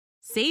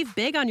Save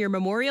big on your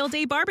Memorial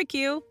Day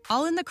barbecue,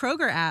 all in the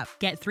Kroger app.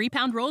 Get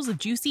 3-pound rolls of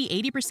juicy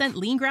 80%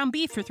 lean ground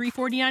beef for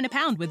 $3.49 a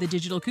pound with a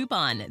digital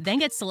coupon. Then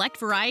get select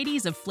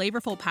varieties of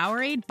flavorful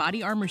Powerade,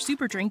 Body Armor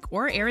Super Drink,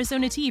 or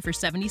Arizona tea for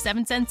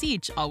 77 cents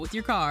each, all with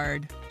your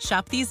card.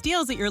 Shop these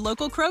deals at your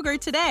local Kroger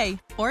today,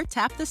 or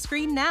tap the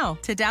screen now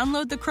to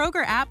download the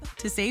Kroger app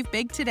to save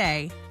big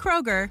today.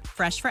 Kroger,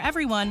 fresh for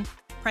everyone.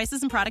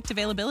 Prices and product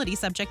availability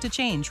subject to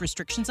change.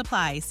 Restrictions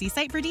apply. See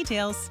site for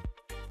details.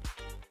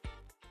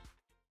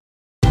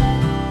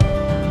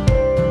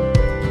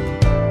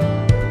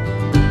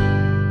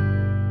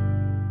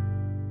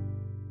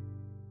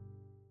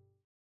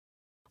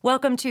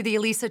 Welcome to the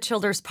Elisa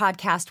Childers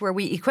podcast, where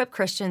we equip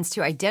Christians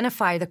to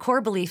identify the core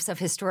beliefs of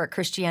historic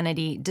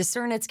Christianity,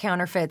 discern its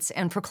counterfeits,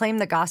 and proclaim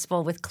the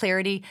gospel with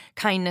clarity,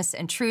 kindness,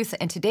 and truth.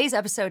 And today's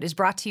episode is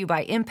brought to you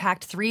by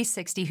Impact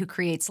 360, who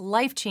creates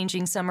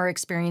life-changing summer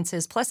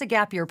experiences plus a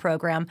gap year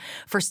program.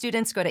 For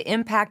students, go to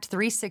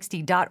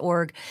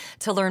impact360.org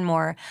to learn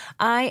more.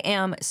 I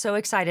am so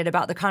excited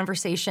about the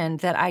conversation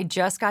that I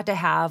just got to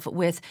have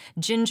with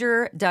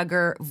Jinger,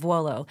 Duggar,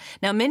 Vuolo.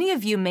 Now, many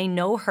of you may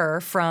know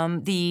her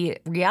from the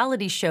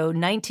reality show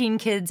 19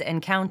 Kids and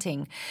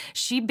Counting.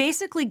 She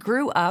basically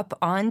grew up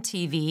on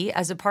TV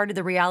as a part of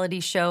the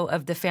reality show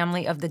of the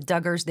family of the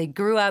Duggars. They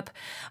grew up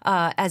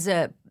as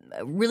a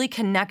really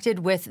connected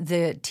with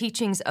the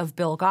teachings of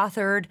Bill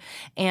Gothard.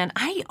 And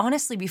I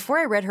honestly, before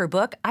I read her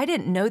book, I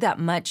didn't know that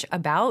much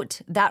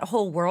about that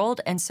whole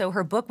world. And so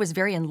her book was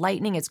very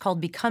enlightening. It's called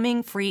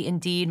Becoming Free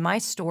Indeed, My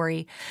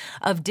Story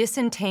of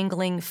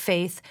Disentangling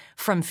Faith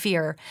from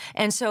Fear.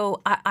 And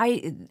so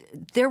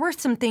there were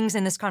some things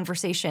in this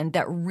conversation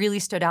that really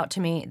stood out to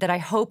me that I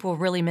hope will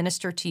really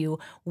minister to you.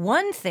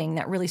 One thing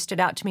that really stood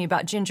out to me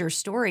about Ginger's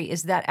story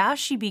is that as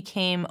she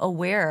became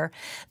aware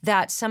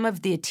that some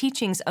of the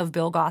teachings of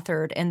Bill Gothard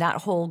and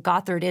that whole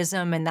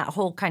Gothardism and that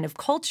whole kind of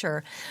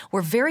culture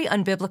were very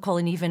unbiblical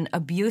and even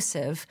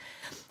abusive,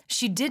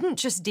 she didn't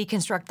just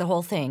deconstruct the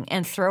whole thing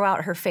and throw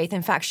out her faith.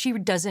 In fact, she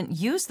doesn't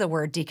use the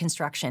word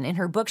deconstruction. In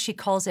her book, she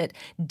calls it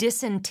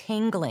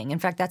disentangling. In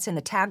fact, that's in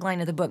the tagline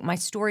of the book, My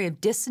Story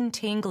of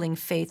Disentangling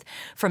Faith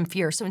from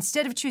Fear. So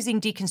instead of choosing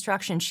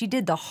deconstruction, she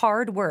did the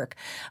hard work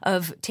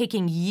of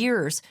taking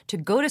years to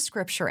go to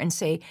Scripture and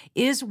say,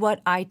 is what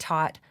I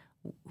taught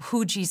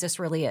who Jesus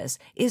really is?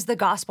 Is the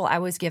gospel I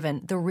was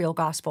given the real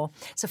gospel?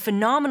 It's a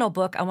phenomenal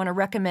book. I want to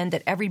recommend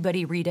that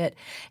everybody read it.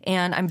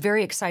 And I'm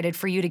very excited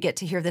for you to get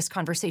to hear this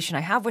conversation I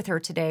have with her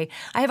today.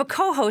 I have a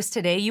co-host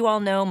today. You all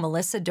know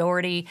Melissa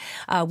Doherty.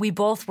 We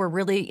both were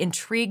really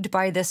intrigued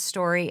by this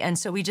story. And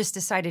so we just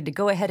decided to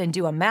go ahead and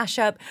do a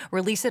mashup,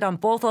 release it on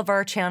both of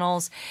our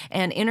channels,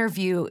 and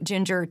interview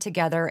Jinger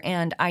together.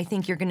 And I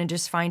think you're going to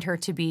just find her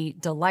to be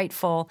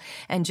delightful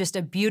and just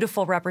a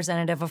beautiful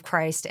representative of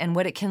Christ and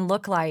what it can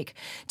look like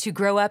to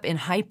grow up in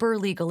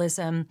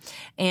hyper-legalism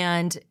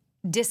and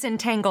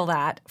disentangle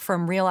that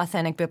from real,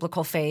 authentic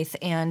biblical faith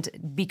and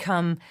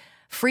become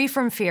free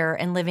from fear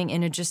and living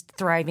in a just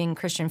thriving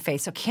Christian faith.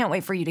 So can't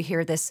wait for you to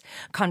hear this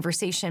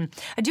conversation.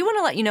 I do want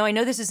to let you know, I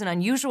know this is an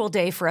unusual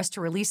day for us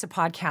to release a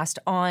podcast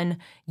on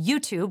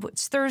YouTube.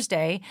 It's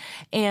Thursday,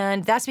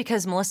 and that's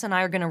because Melissa and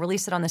I are going to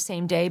release it on the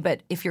same day.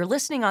 But if you're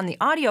listening on the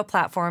audio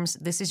platforms,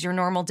 this is your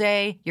normal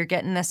day. You're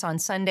getting this on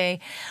Sunday.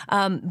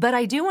 But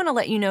I do want to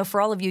let you know, for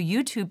all of you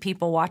YouTube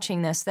people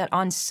watching this, that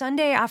on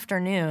Sunday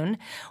afternoon,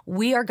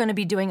 we are going to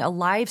be doing a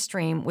live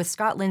stream with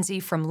Scott Lindsay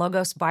from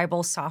Logos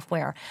Bible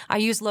Software. I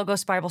use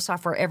Logos Bible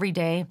software every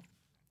day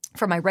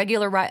for my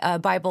regular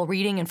Bible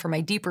reading and for my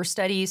deeper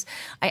studies.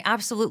 I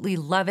absolutely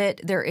love it.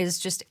 There is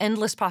just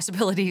endless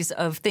possibilities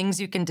of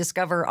things you can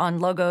discover on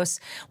Logos,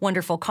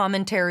 wonderful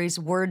commentaries,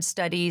 word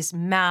studies,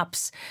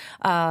 maps,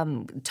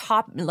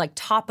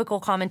 topical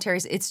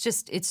commentaries.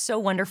 It's so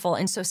wonderful.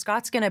 And so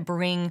Scott's going to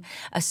bring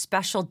a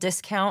special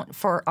discount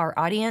for our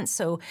audience.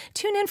 So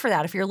tune in for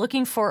that. If you're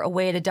looking for a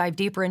way to dive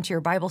deeper into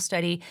your Bible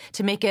study,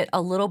 to make it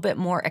a little bit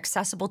more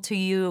accessible to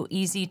you,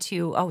 easy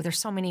to, there's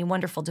so many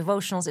wonderful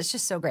devotionals. It's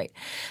just so great.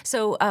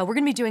 So we're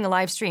going to be doing a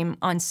live stream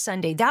on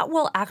Sunday. That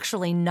will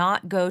actually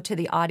not go to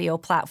the audio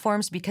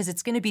platforms because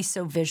it's going to be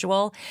so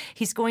visual.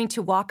 He's going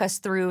to walk us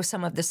through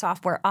some of the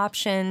software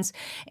options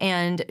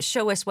and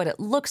show us what it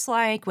looks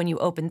like when you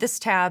open this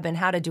tab and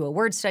how to do a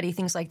word study,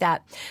 things like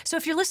that. So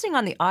if you're listening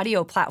on the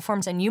audio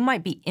platforms and you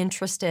might be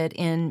interested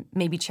in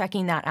maybe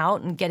checking that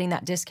out and getting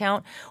that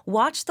discount,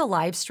 watch the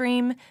live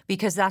stream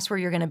because that's where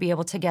you're going to be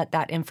able to get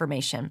that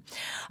information.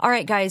 All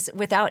right, guys,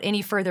 without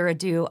any further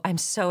ado, I'm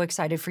so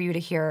excited for you to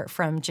hear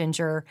from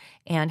Jinger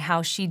and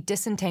how she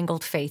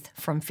disentangled faith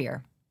from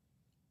fear.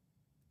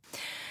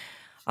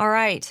 All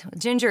right,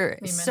 Jinger,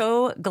 Amen.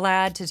 So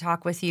glad to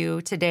talk with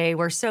you today.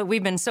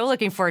 We've been so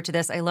looking forward to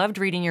this. I loved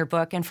reading your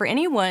book. And for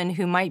anyone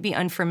who might be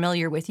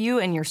unfamiliar with you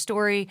and your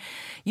story,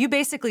 you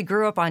basically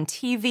grew up on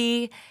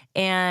TV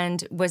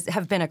and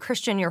have been a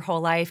Christian your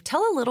whole life.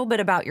 Tell a little bit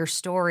about your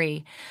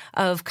story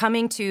of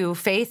coming to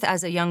faith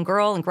as a young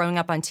girl and growing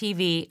up on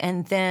TV,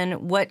 and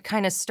then what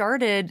kind of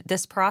started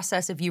this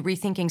process of you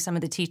rethinking some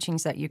of the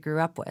teachings that you grew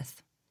up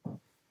with.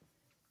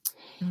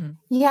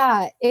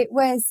 Yeah, it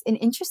was an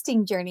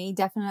interesting journey,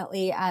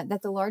 definitely,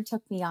 that the Lord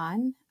took me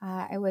on.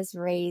 I was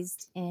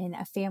raised in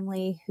a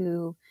family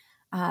who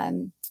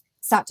um,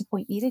 sought to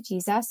point me to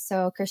Jesus.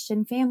 So, a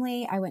Christian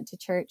family. I went to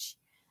church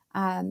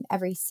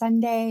every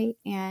Sunday,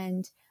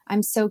 and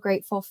I'm so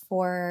grateful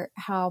for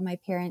how my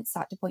parents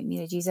sought to point me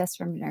to Jesus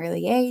from an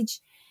early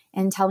age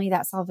and tell me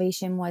that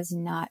salvation was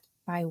not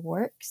by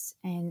works.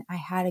 And I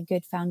had a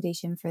good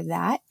foundation for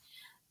that.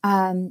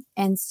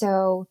 And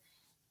so,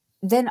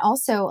 then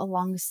also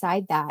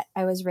alongside that,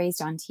 I was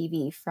raised on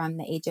TV from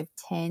the age of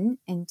 10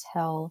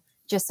 until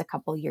just a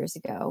couple years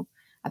ago,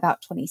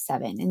 about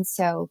 27. And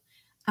so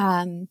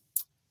um,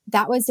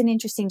 that was an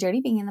interesting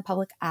journey being in the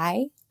public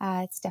eye.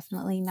 It's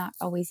definitely not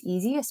always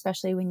easy,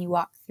 especially when you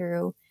walk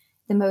through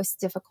the most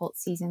difficult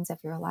seasons of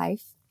your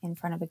life in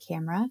front of a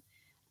camera.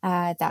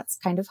 That's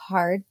kind of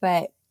hard,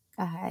 but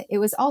it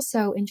was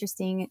also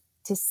interesting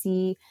to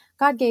see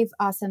God gave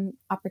awesome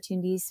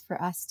opportunities for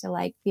us to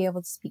like be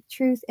able to speak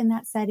truth in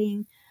that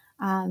setting.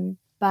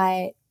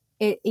 But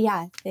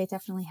they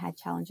definitely had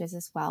challenges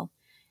as well.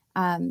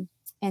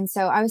 And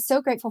so I was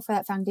so grateful for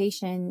that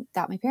foundation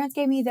that my parents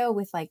gave me though,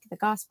 with like the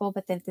gospel.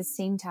 But then at the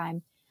same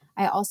time,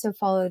 I also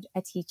followed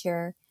a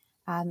teacher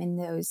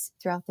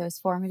throughout those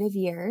formative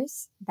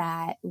years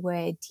that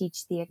would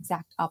teach the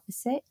exact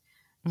opposite.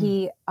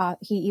 He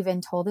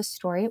even told a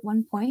story at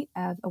one point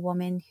of a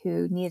woman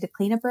who needed to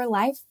clean up her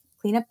life,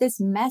 clean up this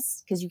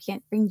mess, because you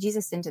can't bring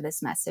Jesus into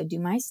this mess. So do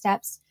my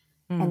steps,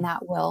 and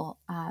that will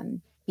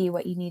be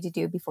what you need to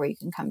do before you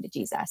can come to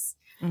Jesus.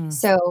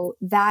 So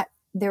that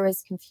there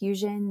was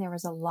confusion, there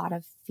was a lot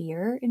of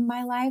fear in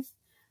my life,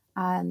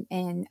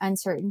 and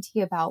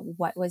uncertainty about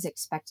what was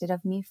expected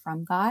of me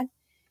from God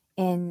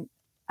in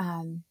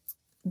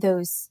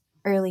those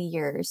early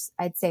years.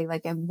 I'd say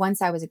and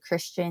once I was a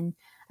Christian,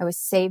 I was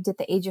saved at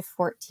the age of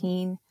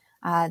 14.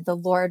 The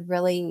Lord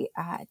really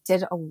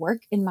did a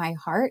work in my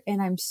heart.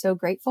 And I'm so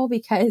grateful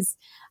because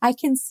I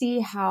can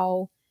see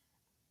how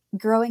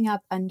growing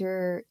up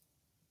under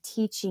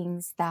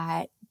teachings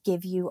that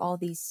give you all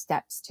these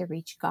steps to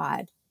reach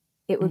God,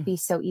 it would be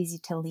so easy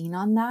to lean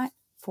on that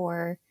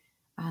for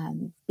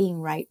being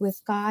right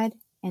with God.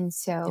 And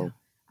so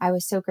I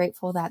was so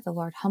grateful that the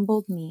Lord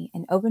humbled me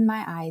and opened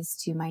my eyes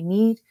to my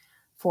need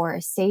for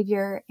a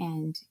savior.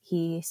 And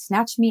he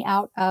snatched me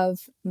out of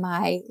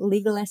my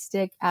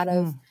legalistic, out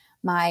of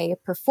my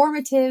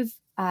performative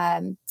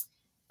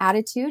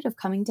attitude of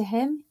coming to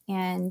him.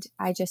 And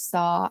I just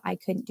saw I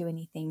couldn't do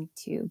anything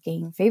to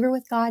gain favor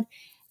with God.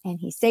 And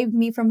he saved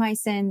me from my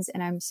sins.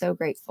 And I'm so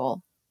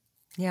grateful.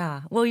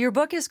 Yeah. Well, your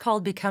book is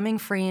called Becoming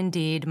Free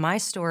Indeed, My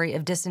Story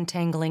of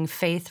Disentangling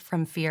Faith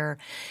from Fear.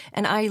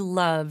 And I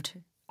loved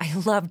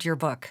your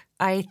book.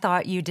 I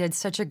thought you did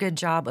such a good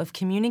job of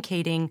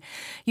communicating.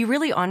 You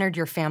really honored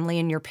your family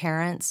and your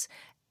parents,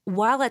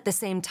 while at the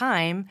same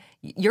time,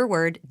 your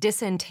word,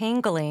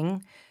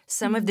 disentangling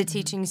some of the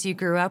teachings you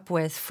grew up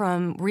with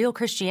from real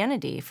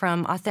Christianity,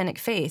 from authentic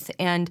faith.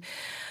 And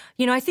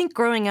I think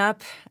growing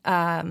up,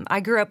 I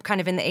grew up kind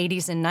of in the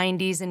 80s and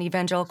 90s in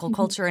evangelical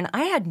culture, and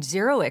I had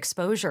zero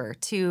exposure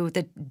to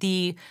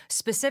the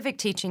specific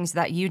teachings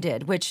that you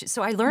did,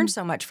 so I learned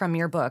so much from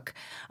your book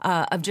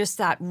of just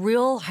that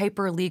real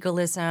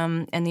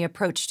hyper-legalism and the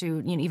approach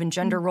to even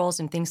gender roles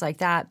and things like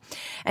that.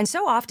 And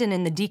so often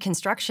in the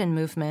deconstruction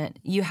movement,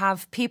 you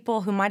have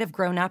people who might have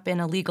grown up in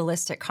a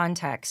legalistic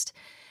context,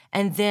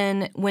 and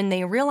then when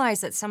they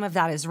realize that some of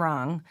that is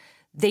wrong,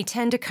 they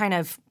tend to kind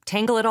of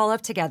tangle it all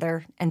up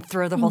together and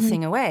throw the whole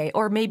thing away,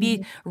 or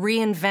maybe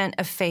reinvent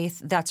a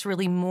faith that's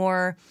really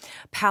more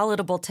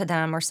palatable to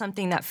them or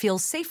something that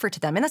feels safer to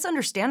them. And that's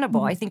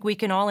understandable. I think we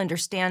can all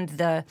understand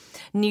the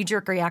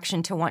knee-jerk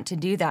reaction to want to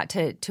do that,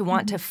 to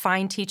want to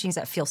find teachings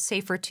that feel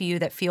safer to you,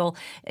 that feel,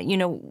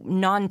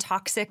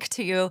 non-toxic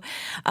to you.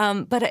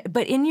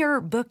 But in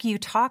your book, you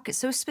talk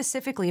so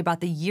specifically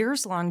about the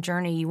years-long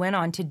journey you went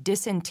on to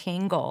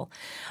disentangle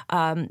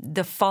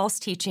the false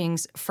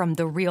teachings from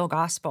the real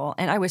gospel.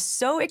 And I was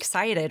so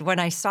excited when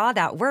I saw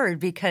that word,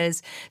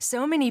 because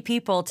so many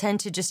people tend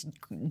to just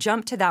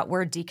jump to that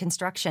word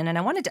deconstruction. And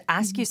I wanted to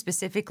ask you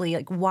specifically,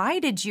 why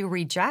did you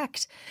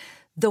reject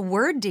the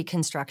word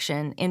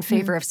deconstruction in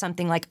favor of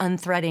something like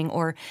unthreading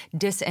or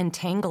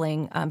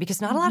disentangling? Because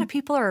not a lot of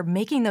people are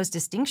making those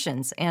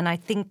distinctions. And I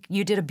think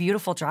you did a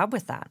beautiful job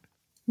with that.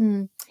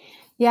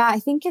 Yeah, I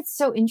think it's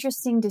so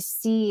interesting to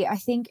see. I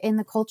think in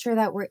the culture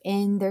that we're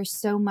in, there's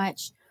so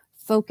much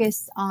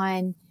focus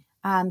on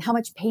how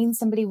much pain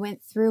somebody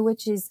went through,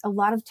 which is a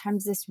lot of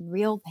times this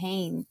real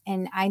pain.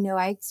 And I know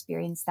I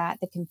experienced that,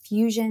 the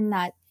confusion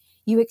that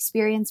you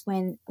experience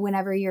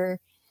whenever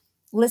you're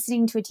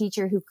listening to a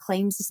teacher who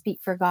claims to speak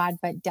for God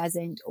but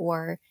doesn't,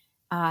 or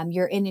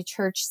you're in a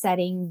church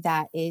setting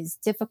that is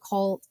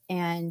difficult,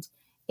 and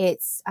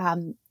it's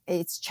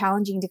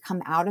challenging to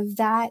come out of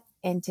that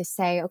and to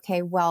say,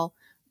 okay, well,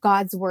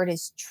 God's word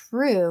is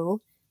true,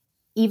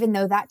 even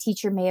though that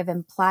teacher may have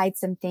implied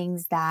some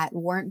things that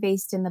weren't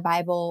based in the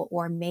Bible,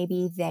 or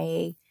maybe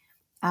they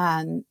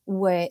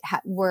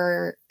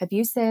were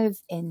abusive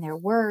in their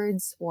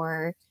words,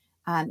 or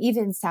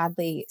even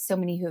sadly, so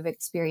many who have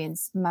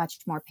experienced much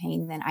more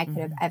pain than I could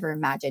have ever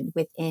imagined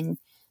within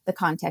the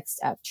context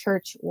of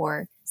church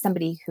or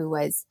somebody who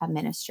was a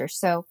minister.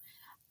 So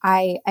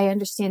I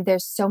understand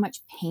there's so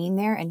much pain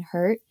there and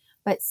hurt,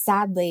 but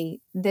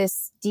sadly,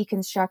 this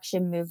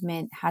deconstruction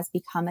movement has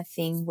become a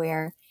thing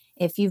where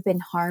if you've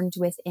been harmed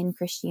within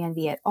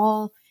Christianity at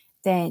all,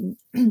 then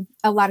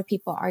a lot of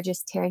people are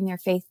just tearing their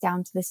faith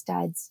down to the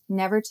studs,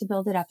 never to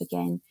build it up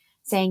again,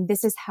 saying,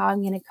 this is how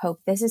I'm going to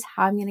cope. This is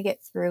how I'm going to get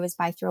through, is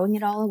by throwing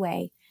it all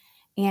away.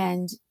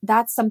 And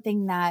that's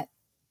something that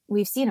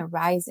we've seen a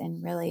rise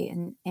in, really.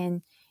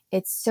 And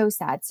it's so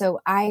sad. So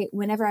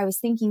whenever I was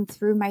thinking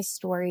through my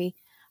story,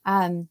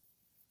 I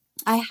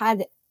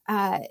had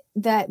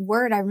that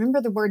word. I remember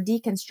the word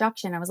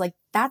deconstruction. I was like,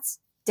 that's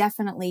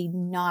definitely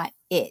not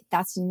it.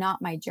 That's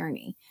not my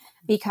journey.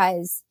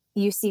 Because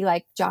you see,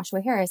 like,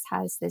 Joshua Harris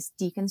has this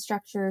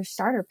deconstructor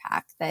starter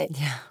pack that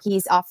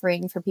he's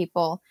offering for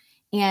people.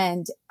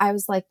 And I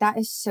was like, that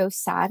is so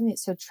sad. And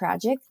it's so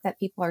tragic that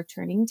people are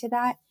turning to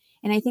that.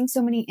 And I think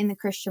so many in the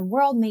Christian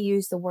world may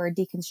use the word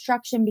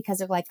deconstruction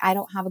because of like, I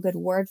don't have a good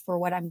word for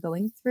what I'm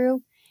going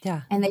through.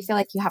 Yeah. And they feel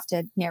like you have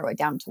to narrow it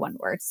down to one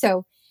word.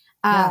 So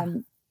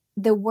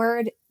the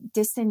word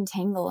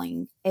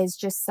disentangling is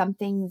just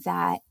something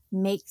that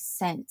makes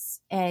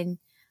sense. And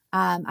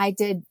I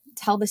did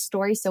tell the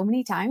story so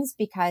many times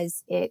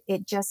because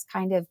it just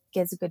kind of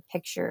gives a good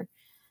picture.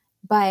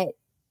 But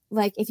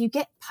like, if you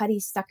get putty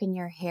stuck in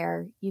your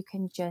hair, you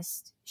can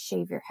just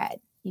shave your head.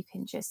 You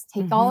can just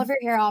take all of your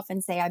hair off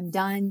and say, I'm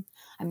done.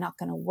 I'm not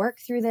going to work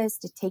through this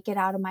to take it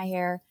out of my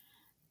hair.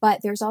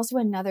 But there's also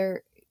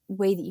another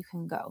way that you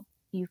can go.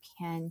 You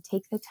can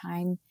take the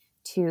time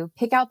to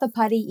pick out the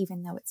putty,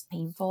 even though it's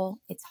painful,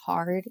 it's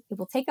hard. It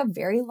will take a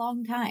very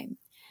long time.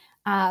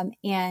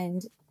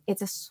 And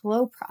it's a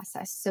slow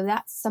process. So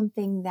that's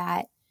something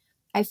that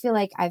I feel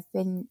like I've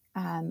been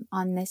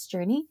on this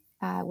journey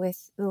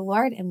with the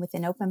Lord and with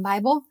an open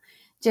Bible,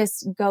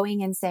 just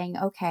going and saying,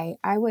 okay,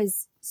 I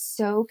was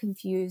so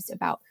confused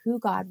about who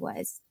God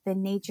was, the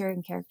nature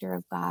and character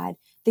of God,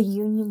 the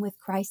union with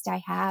Christ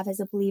I have as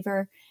a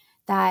believer,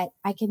 that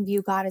I can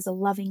view God as a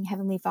loving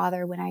Heavenly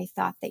Father when I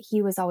thought that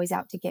he was always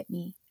out to get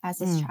me as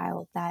his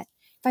child, that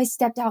if I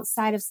stepped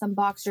outside of some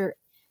box or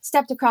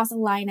stepped across a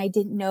line I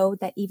didn't know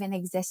that even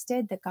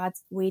existed, that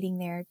God's waiting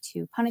there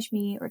to punish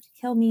me or to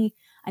kill me,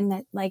 and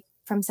that, like,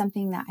 from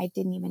something that I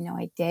didn't even know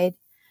I did.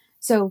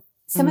 So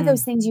some of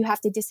those things you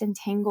have to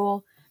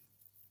disentangle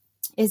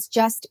is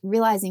just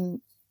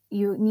realizing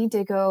you need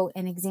to go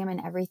and examine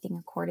everything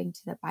according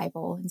to the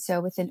Bible. And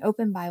so with an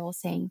open Bible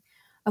saying,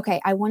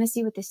 okay, I want to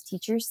see what this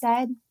teacher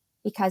said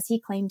because he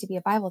claimed to be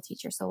a Bible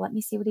teacher. So let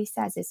me see what he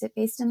says. Is it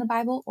based in the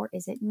Bible or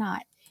is it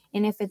not?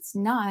 And if it's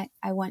not,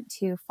 I want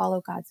to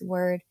follow God's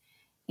word.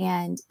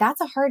 And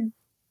that's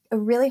a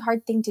really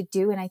hard thing to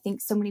do. And I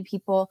think so many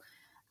people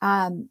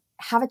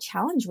have a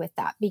challenge with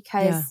that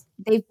because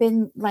they've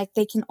been like,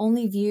 they can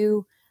only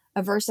view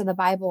a verse of the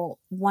Bible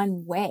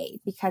one way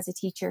because a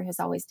teacher has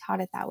always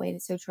taught it that way. And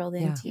it's so drilled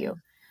into you.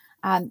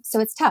 So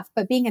it's tough,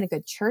 but being in a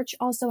good church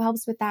also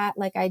helps with that.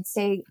 Like, I'd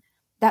say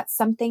that's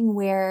something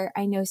where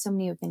I know so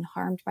many have been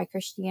harmed by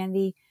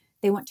Christianity.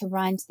 They want to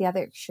run to the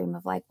other extreme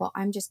of like, well,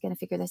 I'm just going to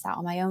figure this out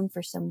on my own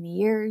for so many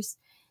years.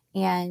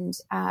 And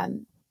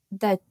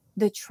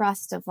the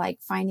trust of like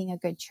finding a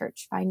good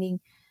church,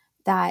 finding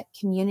that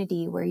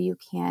community where you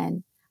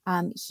can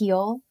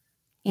heal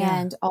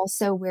and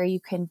also where you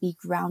can be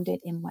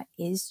grounded in what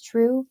is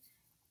true.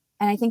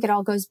 And I think it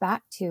all goes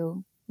back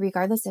to,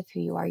 regardless of who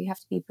you are, you have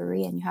to be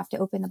Berean. You have to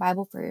open the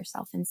Bible for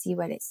yourself and see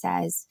what it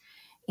says.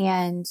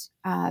 And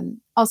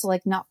also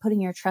like not putting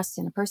your trust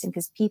in a person,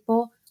 because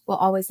people will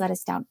always let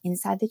us down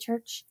inside the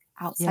church,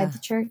 outside the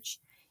church.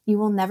 You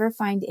will never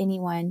find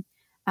anyone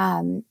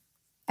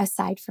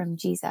aside from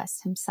Jesus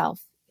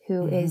himself,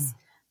 who is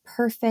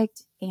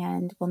perfect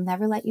and will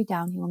never let you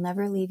down. He will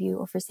never leave you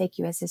or forsake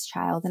you as his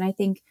child. And I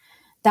think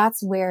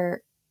that's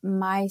where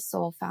my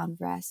soul found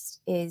rest,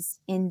 is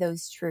in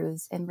those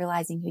truths and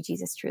realizing who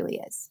Jesus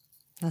truly is.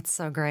 That's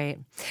so great.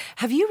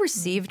 Have you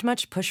received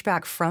much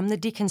pushback from the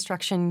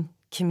deconstruction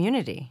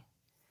community?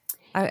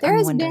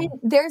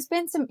 There's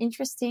been some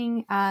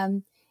interesting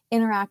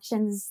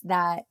interactions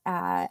that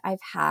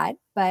I've had,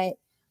 but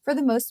for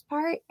the most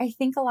part, I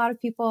think a lot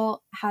of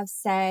people have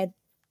said,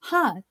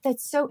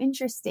 that's so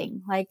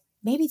interesting. Like,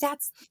 maybe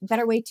that's a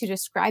better way to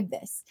describe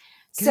this.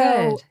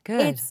 Good.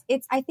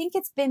 It's I think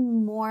it's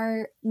been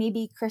more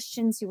maybe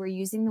Christians who were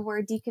using the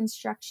word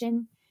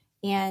deconstruction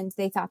and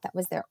they thought that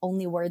was their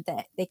only word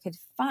that they could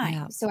find.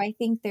 Yeah. So I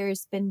think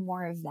there's been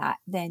more of that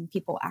than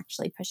people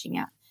actually pushing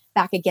out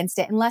back against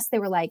it, unless they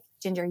were like,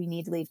 Ginger, you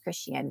need to leave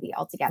Christianity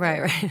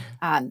altogether. Right.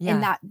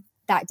 And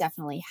that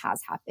definitely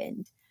has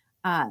happened.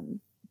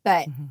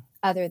 But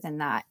other than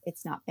that,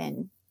 it's not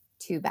been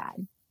too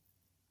bad.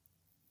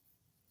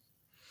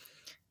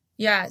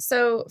 Yeah.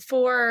 So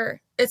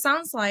it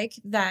sounds like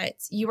that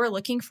you were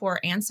looking for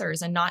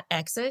answers and not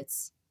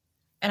exits.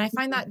 And I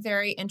find that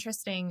very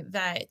interesting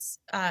that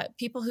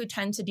people who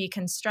tend to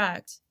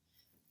deconstruct,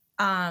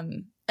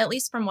 at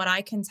least from what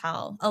I can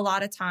tell, a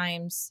lot of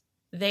times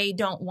they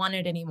don't want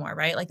it anymore,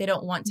 right? Like they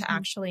don't want to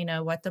actually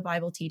know what the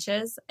Bible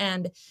teaches.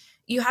 And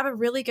you have a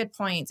really good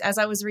point. As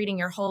I was reading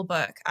your whole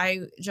book,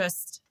 I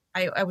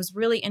was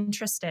really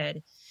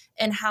interested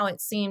in how it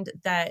seemed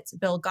that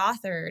Bill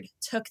Gothard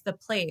took the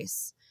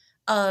place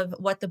of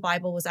what the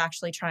Bible was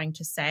actually trying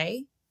to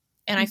say.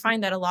 And I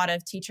find that a lot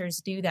of teachers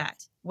do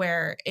that,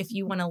 where if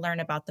you want to learn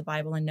about the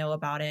Bible and know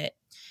about it,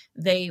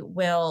 they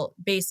will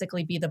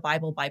basically be the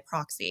Bible by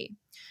proxy.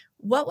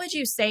 What would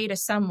you say to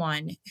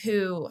someone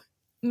who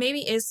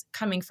maybe is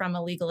coming from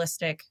a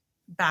legalistic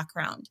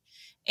background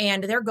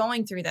and they're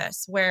going through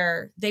this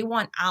where they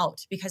want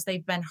out because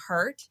they've been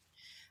hurt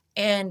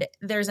and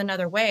there's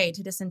another way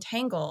to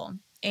disentangle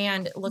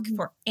and look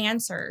for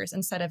answers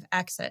instead of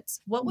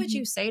exits? What would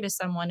you say to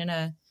someone in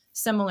a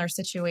similar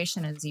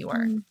situation as you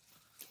were?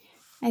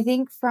 I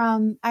think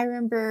I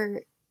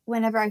remember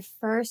whenever I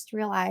first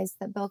realized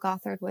that Bill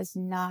Gothard was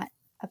not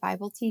a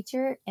Bible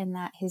teacher and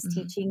that his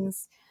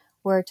teachings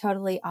were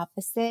totally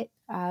opposite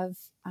of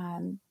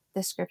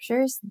the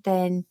scriptures,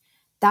 then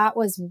that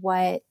was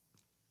what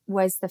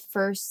was the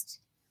first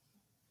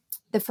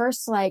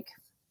like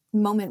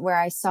moment where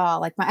I saw,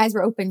 like, my eyes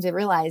were open to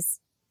realize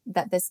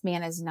that this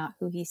man is not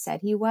who he said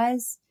he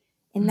was.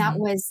 And that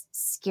was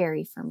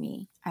scary for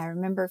me. I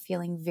remember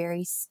feeling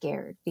very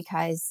scared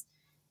because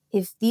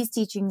if these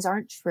teachings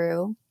aren't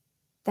true,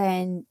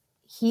 then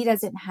he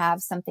doesn't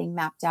have something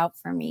mapped out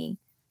for me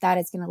that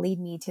is going to lead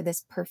me to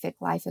this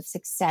perfect life of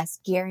success,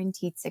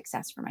 guaranteed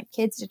success for my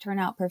kids to turn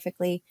out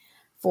perfectly,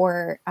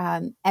 for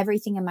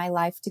everything in my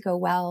life to go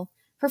well,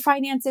 for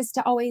finances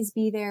to always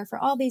be there, for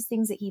all these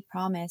things that he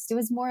promised. It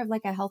was more of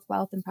like a health,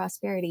 wealth, and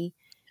prosperity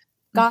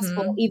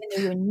gospel, even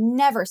though he would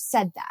never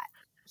said that.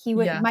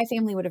 My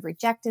family would have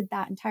rejected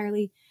that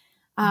entirely.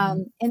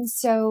 And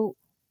so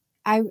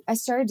I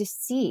started to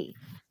see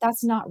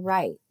that's not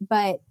right.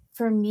 But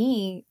for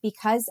me,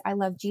 because I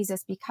love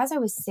Jesus, because I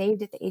was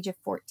saved at the age of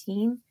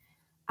 14,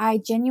 I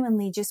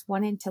genuinely just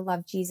wanted to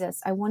love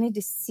Jesus. I wanted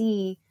to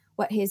see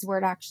what his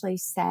word actually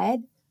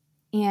said.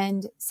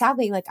 And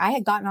sadly, like, I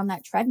had gotten on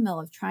that treadmill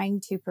of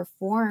trying to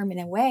perform in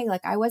a way,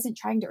 like, I wasn't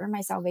trying to earn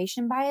my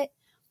salvation by it,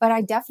 but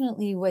I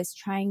definitely was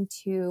trying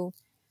to,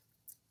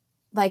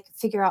 like,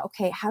 figure out,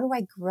 okay, how do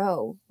I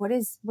grow? What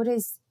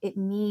does it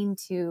mean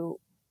to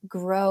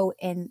grow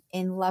in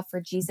love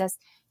for Jesus?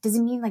 Does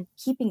it mean like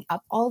keeping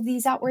up all of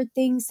these outward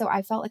things? So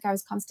I felt like I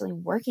was constantly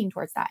working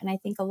towards that. And I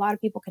think a lot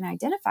of people can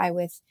identify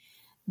with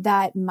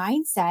that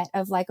mindset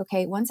of like,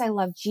 okay, once I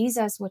love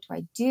Jesus, what do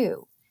I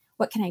do?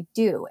 What can I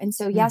do? And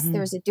so, yes,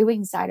 there's a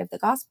doing side of the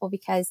gospel,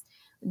 because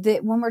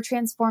when we're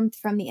transformed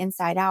from the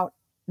inside out,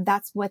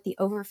 that's what the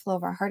overflow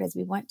of our heart is.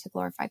 We want to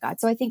glorify God.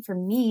 So I think for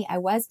me, I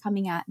was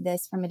coming at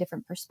this from a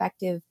different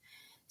perspective,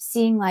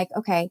 seeing like,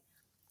 okay,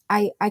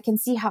 I can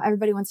see how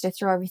everybody wants to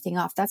throw everything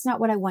off. That's not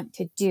what I want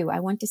to do. I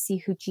want to see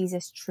who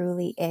Jesus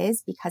truly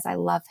is because I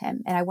love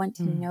him and I want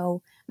to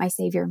know my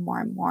Savior more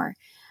and more.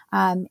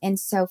 And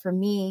so for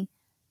me,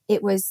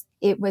 it was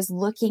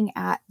looking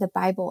at the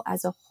Bible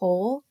as a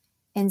whole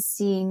and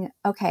seeing,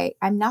 okay,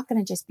 I'm not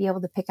going to just be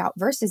able to pick out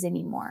verses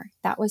anymore.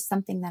 That was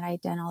something that I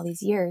had done all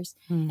these years.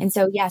 And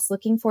so, yes,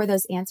 looking for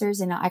those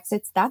answers and not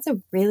exits, that's a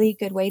really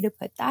good way to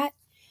put that,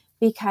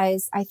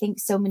 because I think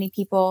so many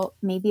people,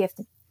 maybe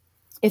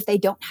if they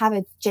don't have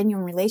a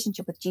genuine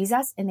relationship with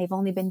Jesus and they've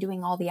only been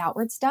doing all the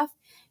outward stuff,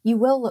 you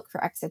will look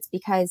for exits,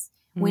 because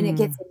when it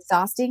gets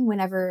exhausting,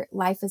 whenever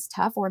life is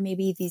tough, or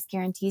maybe these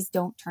guarantees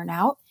don't turn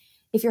out,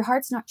 if your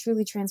heart's not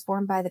truly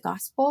transformed by the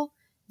gospel,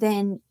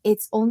 then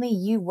it's only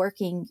you're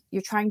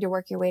trying to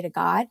work your way to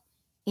God.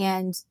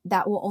 And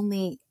that will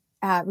only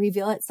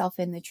reveal itself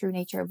in the true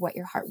nature of what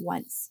your heart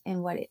wants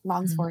and what it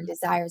longs for and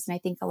desires. And I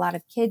think a lot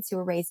of kids who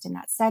were raised in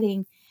that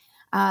setting,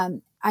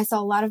 I saw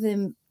a lot of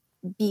them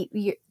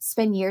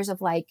spend years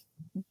of like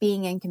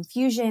being in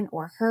confusion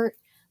or hurt.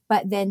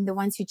 But then the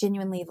ones who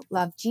genuinely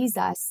love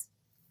Jesus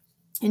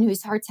and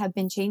whose hearts have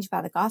been changed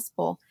by the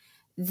gospel,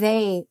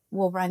 they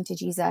will run to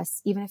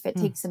Jesus, even if it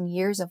takes some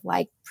years of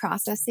like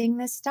processing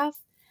this stuff.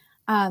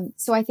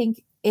 So I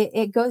think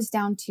it goes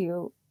down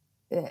to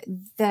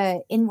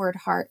the inward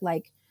heart,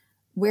 like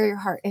where your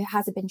heart,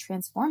 has it been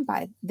transformed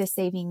by the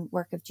saving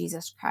work of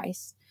Jesus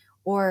Christ?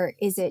 Or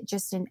is it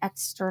just an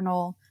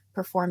external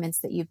performance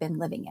that you've been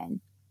living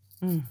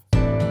in?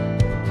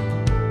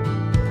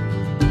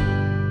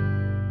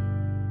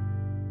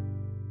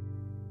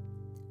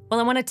 Well,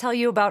 I want to tell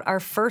you about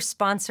our first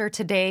sponsor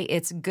today.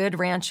 It's Good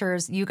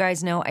Ranchers. You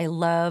guys know I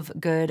love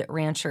Good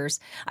Ranchers.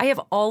 I have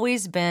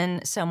always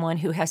been someone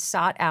who has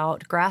sought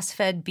out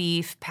grass-fed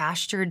beef,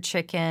 pastured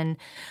chicken,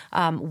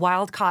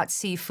 wild-caught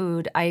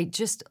seafood. I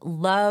just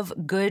love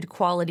good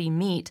quality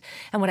meat.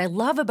 And what I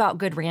love about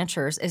Good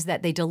Ranchers is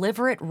that they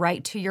deliver it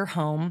right to your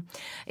home.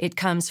 It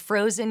comes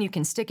frozen. You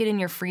can stick it in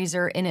your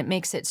freezer, and it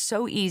makes it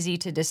so easy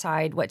to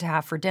decide what to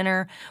have for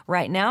dinner.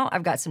 Right now,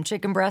 I've got some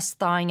chicken breasts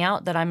thawing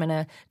out that I'm going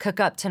to cook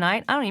up tonight. I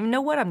don't even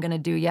know what I'm going to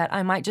do yet.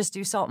 I might just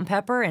do salt and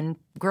pepper and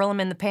grill them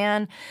in the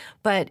pan,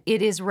 but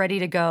it is ready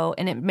to go,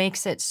 and it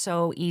makes it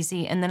so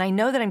easy. And then I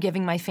know that I'm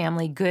giving my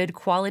family good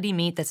quality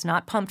meat that's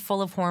not pumped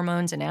full of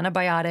hormones and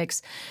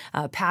antibiotics,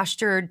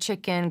 pastured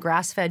chicken,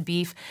 grass-fed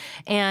beef.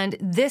 And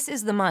this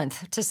is the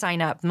month to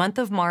sign up. Month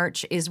of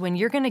March is when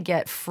you're going to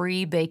get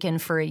free bacon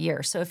for a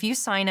year. So if you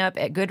sign up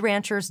at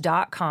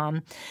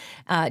goodranchers.com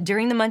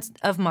during the month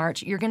of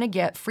March, you're going to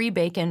get free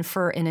bacon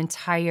for an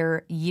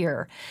entire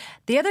year.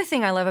 The other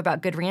thing I love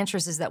about Good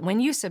Ranchers is that when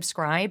you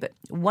subscribe,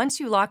 once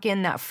you lock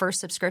in that first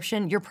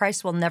subscription, your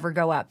price will never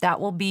go up. That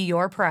will be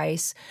your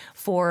price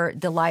for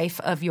the life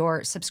of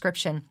your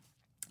subscription.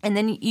 And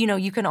then,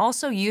 you can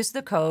also use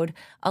the code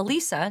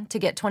ALISA to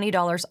get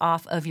 $20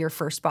 off of your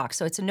first box.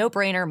 So it's a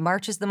no-brainer.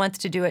 March is the month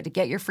to do it, to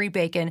get your free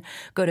bacon.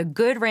 Go to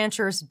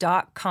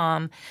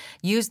goodranchers.com.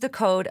 Use the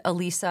code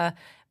ALISA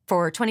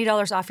for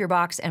 $20 off your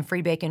box and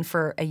free bacon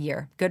for a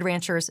year.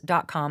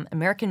 Goodranchers.com.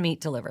 American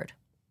meat delivered.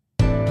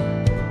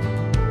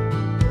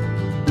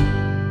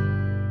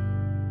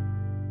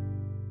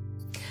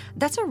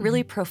 That's a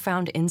really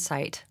profound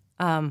insight.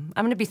 I'm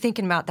going to be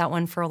thinking about that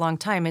one for a long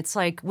time. It's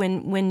like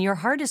when your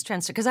heart is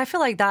transformed, because I feel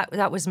like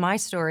that was my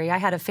story. I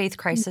had a faith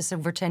crisis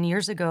over 10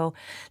 years ago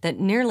that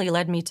nearly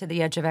led me to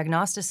the edge of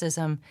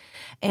agnosticism.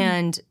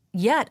 And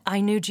yet I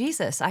knew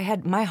Jesus.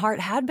 My heart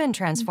had been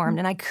transformed,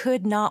 and I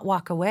could not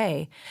walk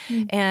away.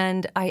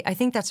 And I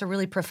think that's a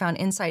really profound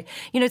insight.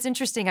 It's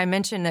interesting. I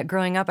mentioned that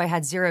growing up, I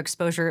had zero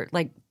exposure,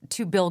 like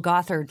to Bill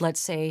Gothard, let's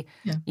say,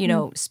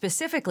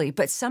 specifically.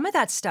 But some of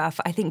that stuff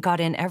I think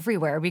got in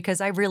everywhere because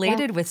I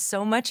related with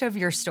so much of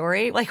your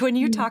story. Like when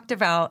you talked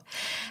about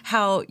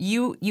how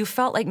you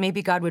felt like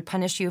maybe God would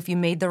punish you if you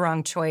made the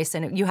wrong choice,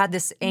 and you had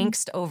this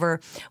angst over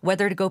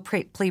whether to go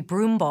play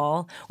broom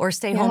ball or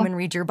stay home and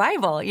read your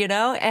Bible,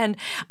 And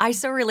I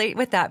so relate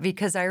with that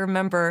because I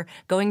remember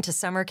going to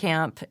summer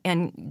camp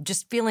and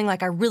just feeling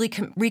like I really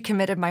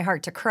recommitted my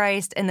heart to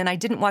Christ. And then I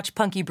didn't watch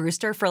Punky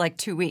Brewster for like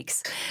 2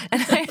 weeks.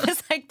 And I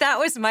was like, that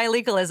was my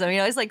legalism.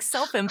 It's like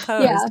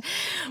self-imposed. Yeah.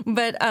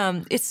 But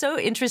it's so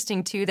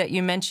interesting, too, that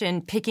you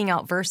mentioned picking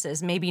out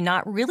verses, maybe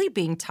not really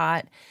being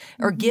taught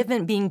or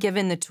being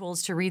given the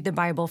tools to read the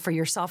Bible for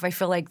yourself. I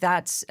feel like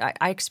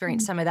I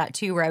experienced some of that,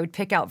 too, where I would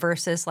pick out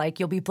verses like,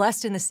 you'll be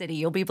blessed in the city,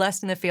 you'll be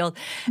blessed in the field.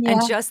 Yeah.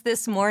 And just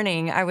this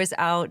morning, I was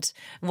out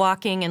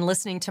walking and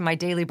listening to my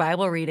daily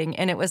Bible reading,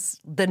 and it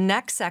was the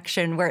next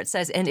section where it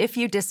says, and if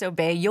you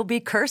disobey, you'll be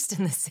cursed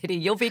in the city,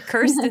 you'll be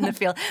cursed in the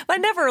field. But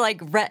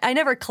I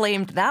never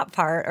claimed that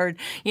part or,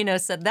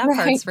 said that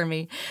part's for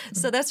me.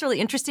 So that's really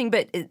interesting.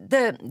 But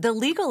the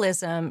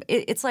legalism,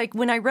 it's like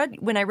when I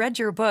read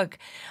your book,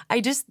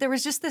 there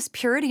was just this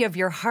purity of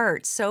your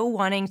heart, so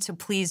wanting to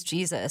please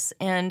Jesus.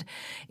 And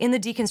in the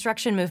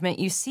deconstruction movement,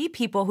 you see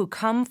people who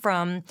come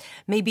from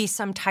maybe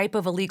some type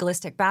of a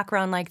legalistic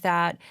background like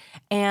that.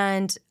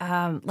 And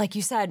like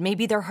you said,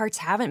 maybe their hearts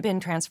haven't been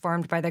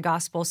transformed by the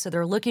gospel, so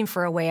they're looking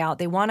for a way out.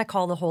 They want to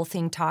call the whole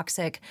thing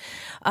toxic.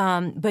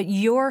 But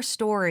your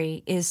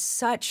story is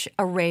such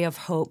a ray of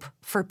hope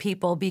for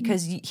people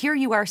because here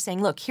you are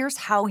saying, look, here's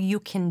how you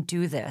can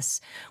do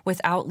this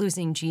without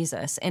losing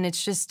Jesus. And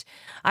it's just,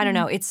 I don't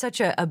know, it's such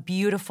a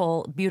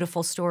beautiful,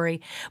 beautiful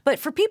story. But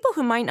for people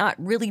who might not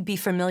really be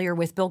familiar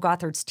with Bill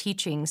Gothard's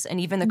teachings and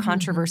even the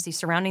controversy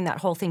surrounding that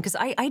whole thing, because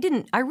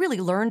I really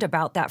learned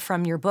about that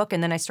from your book,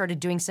 and then I started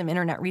doing some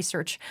internet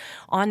research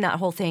on that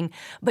whole thing.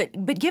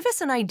 But give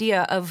us an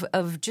idea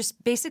of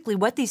just basically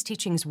what these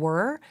teachings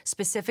were,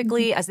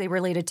 specifically as they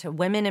related to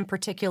women in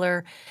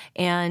particular,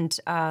 and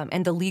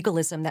the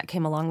legalism that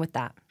came along with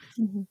that.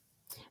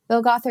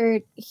 Bill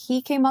Gothard,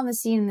 he came on the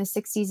scene in the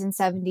 60s and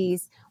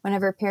 70s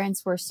whenever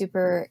parents were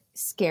super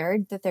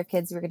scared that their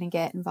kids were going to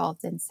get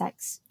involved in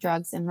sex,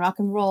 drugs, and rock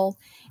and roll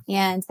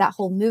and that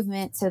whole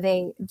movement. So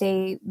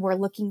they were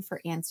looking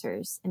for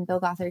answers. And Bill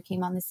Gothard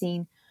came on the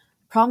scene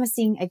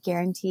promising a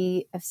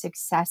guarantee of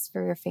success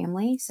for your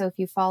family. So if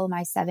you follow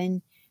my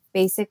 7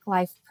 basic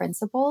life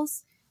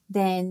principles,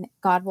 then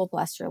God will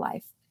bless your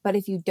life. But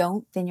if you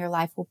don't, then your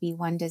life will be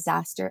one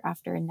disaster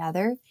after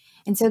another.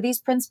 And so these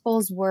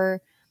principles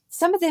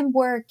some of them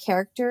were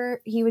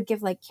character. He would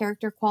give like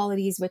character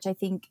qualities, which I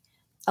think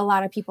a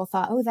lot of people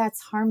thought, oh,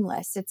 that's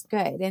harmless. It's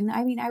good. And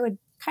I mean, I would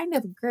kind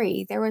of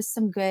agree. There was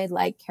some good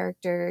like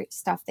character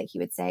stuff that he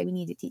would say. We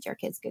need to teach our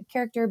kids good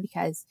character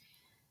because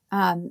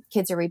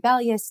kids are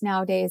rebellious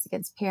nowadays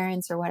against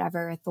parents or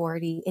whatever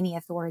any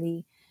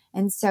authority.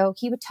 And so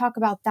he would talk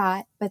about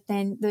that. But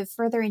then the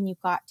further in you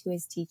got to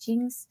his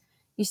teachings,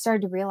 you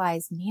started to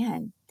realize,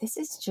 man, this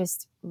is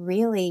just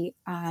really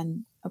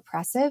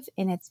oppressive,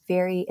 and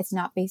it's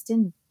not based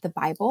in the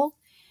Bible.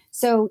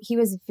 So he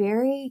was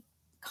very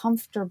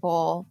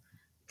comfortable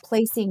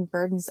placing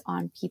burdens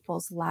on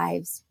people's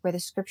lives where the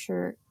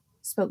scripture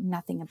spoke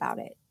nothing about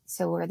it.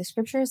 So where the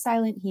scripture is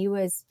silent, he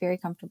was very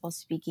comfortable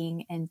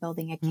speaking and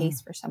building a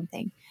case for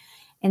something,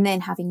 and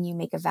then having you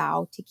make a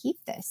vow to keep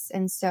this.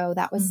 And so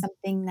that was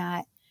something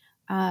that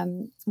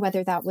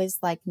whether that was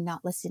like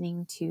not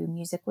listening to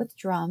music with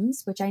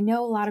drums, which I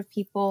know a lot of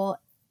people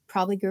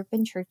probably grew up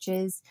in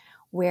churches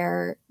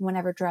where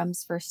whenever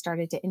drums first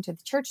started to enter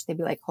the church, they'd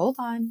be like, hold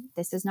on,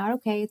 this is not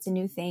okay. It's a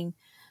new thing.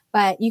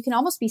 But you can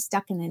almost be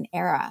stuck in an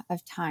era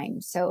of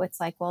time. So it's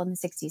like, well, in the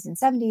 60s and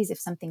 70s, if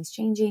something's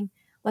changing,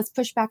 let's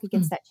push back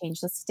against that change.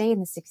 Let's stay in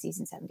the 60s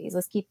and 70s.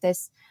 Let's keep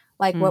this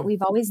like what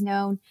we've always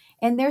known.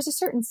 And there's a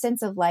certain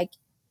sense of like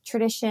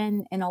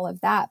tradition and all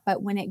of that.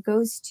 But when it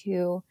goes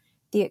to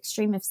the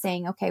extreme of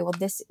saying, okay, well,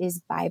 this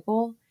is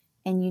Bible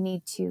and you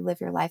need to live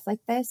your life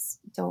like this.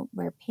 Don't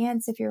wear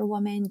pants if you're a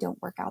woman.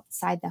 Don't work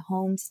outside the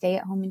home. Stay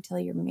at home until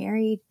you're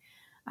married.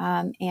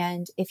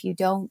 And if you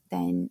don't,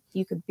 then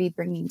you could be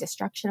bringing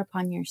destruction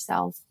upon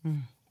yourself.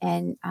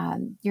 And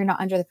you're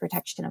not under the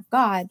protection of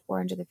God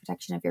or under the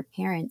protection of your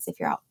parents if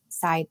you're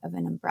outside of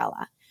an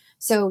umbrella.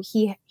 So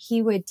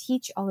he would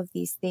teach all of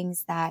these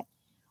things that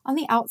on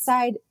the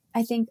outside,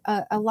 I think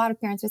a lot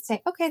of parents would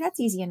say, okay, that's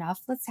easy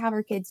enough. Let's have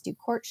our kids do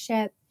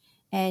courtship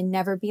and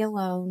never be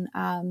alone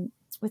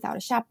without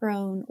a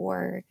chaperone,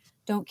 or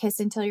don't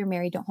kiss until you're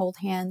married. Don't hold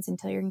hands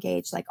until you're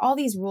engaged. Like all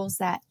these rules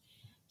that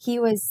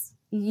you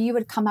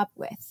would come up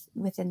with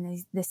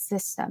within this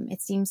system. It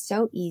seems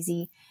so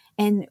easy.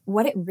 And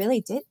what it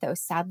really did, though,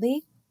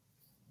 sadly,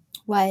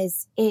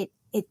 was it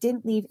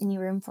didn't leave any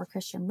room for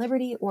Christian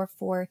liberty or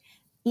for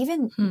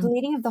even the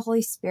leading of the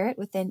Holy Spirit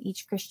within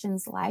each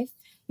Christian's life.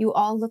 You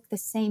all look the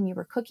same. You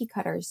were cookie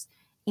cutters.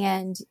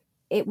 And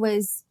it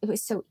was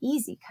so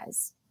easy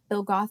because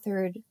Bill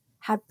Gothard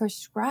had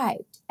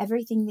prescribed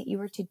everything that you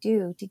were to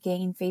do to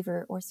gain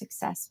favor or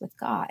success with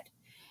God.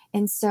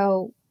 And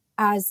so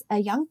as a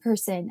young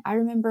person, I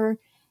remember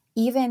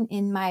even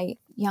in my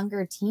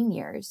younger teen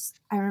years,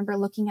 I remember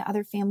looking at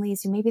other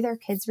families who maybe their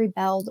kids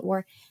rebelled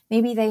or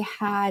maybe they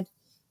had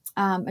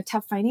a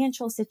tough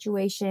financial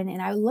situation.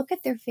 And I would look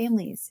at their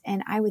families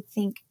and I would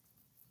think,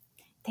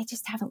 they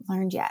just haven't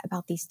learned yet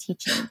about these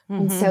teachings.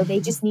 And so they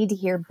just need to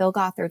hear Bill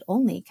Gothard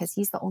only because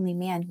he's the only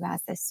man who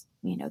has this,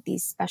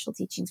 these special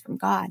teachings from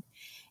God.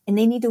 And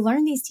they need to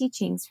learn these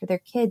teachings for their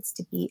kids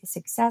to be a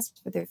success,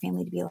 for their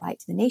family to be a light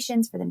to the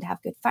nations, for them to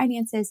have good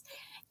finances.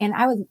 And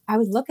I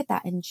would look at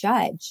that and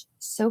judge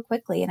so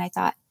quickly. And I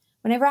thought,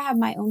 whenever I have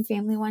my own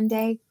family one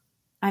day,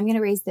 I'm going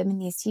to raise them in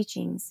these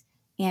teachings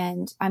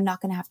and I'm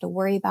not going to have to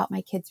worry about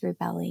my kids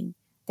rebelling.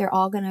 They're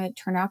all going to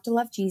turn out to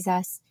love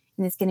Jesus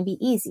and it's going to be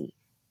easy.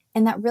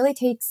 And that really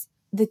takes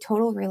the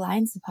total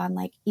reliance upon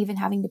like even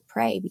having to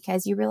pray,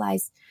 because you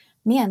realize,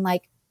 man,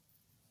 like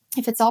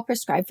if it's all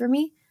prescribed for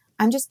me,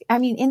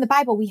 in the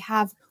Bible, we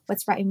have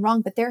what's right and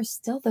wrong, but there are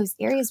still those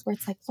areas where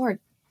it's like, Lord,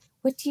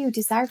 what do you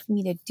desire for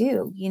me to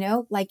do?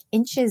 Like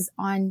inches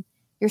on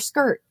your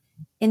skirt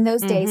in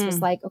those days was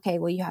like, okay,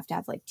 well, you have to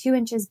have like 2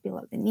 inches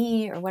below the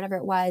knee or whatever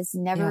it was,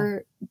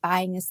 never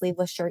buying a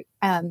sleeveless shirt.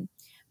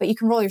 But you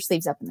can roll your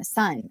sleeves up in the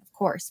sun, of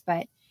course.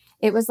 But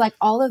it was like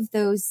all of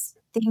those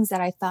things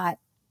that I thought,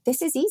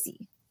 this is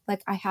easy.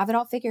 Like I have it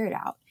all figured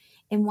out.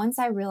 And once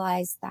I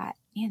realized that,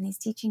 man, these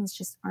teachings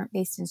just aren't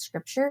based in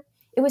scripture,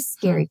 it was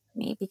scary for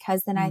me,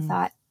 because then I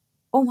thought,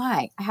 oh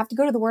my, I have to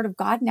go to the word of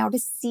God now to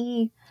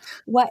see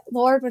what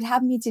Lord would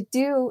have me to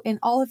do in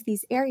all of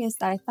these areas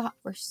that I thought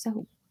were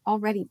so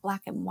already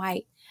black and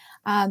white.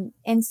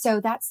 And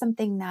so that's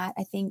something that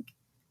I think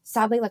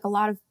sadly, like a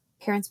lot of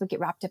parents would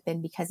get wrapped up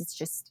in, because it's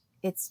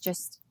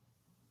just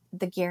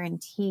the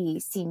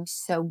guarantee seems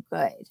so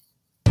good.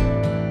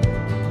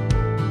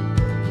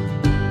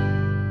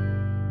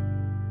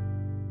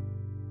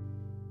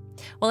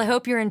 Well, I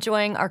hope you're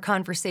enjoying our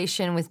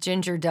conversation with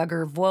Jinger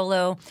Duggar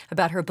Vuolo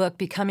about her book,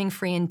 Becoming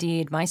Free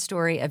Indeed, My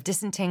Story of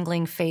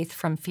Disentangling Faith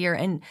from Fear.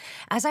 And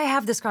as I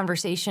have this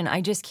conversation, I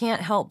just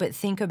can't help but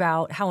think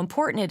about how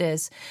important it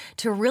is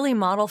to really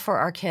model for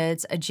our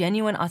kids a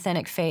genuine,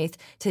 authentic faith,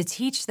 to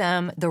teach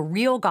them the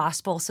real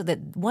gospel so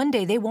that one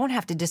day they won't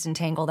have to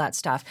disentangle that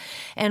stuff.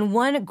 And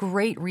one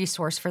great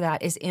resource for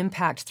that is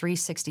Impact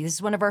 360. This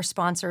is one of our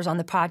sponsors on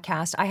the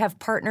podcast. I have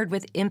partnered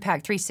with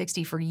Impact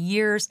 360 for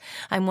years.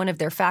 I'm one of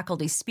their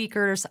faculty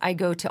speakers. I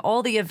go to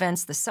all the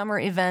events, the summer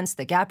events,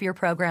 the gap year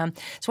program.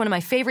 So one of my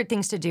favorite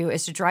things to do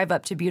is to drive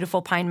up to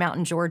beautiful Pine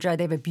Mountain, Georgia.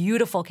 They have a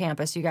beautiful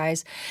campus, you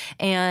guys,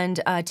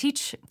 and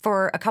teach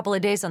for a couple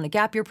of days on the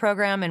gap year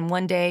program and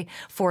one day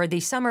for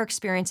the summer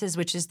experiences,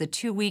 which is the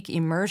 2-week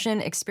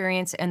immersion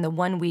experience and the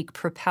 1-week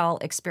Propel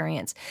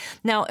experience.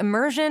 Now,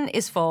 immersion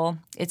is full.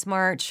 It's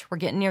March. We're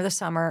getting near the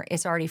summer.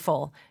 It's already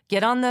full.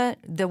 Get on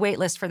the wait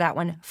list for that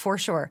one for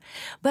sure.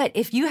 But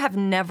if you have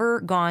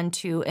never gone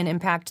to an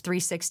Impact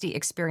 360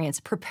 experience,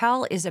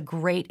 Propel is a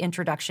great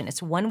introduction.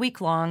 It's 1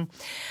 week long.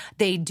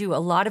 They do a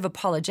lot of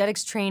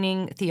apologetics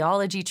training,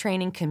 theology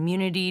training,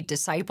 community,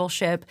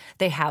 discipleship.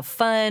 They have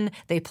fun.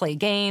 They play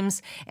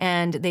games.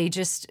 And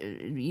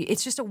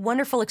it's just a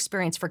wonderful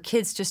experience for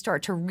kids to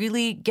start to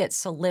really get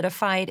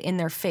solidified in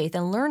their faith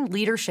and learn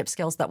leadership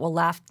skills that will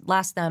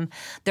last them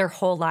their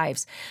whole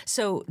lives.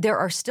 So there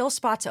are still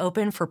spots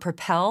open for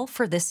Propel Propel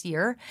for this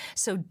year.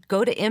 So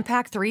go to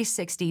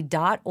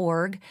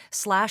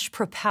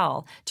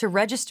impact360.org/propel to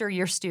register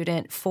your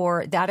student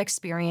for that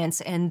experience.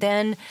 And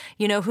then,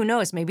 who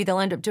knows, maybe they'll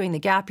end up doing the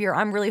gap year.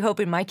 I'm really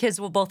hoping my kids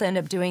will both end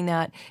up doing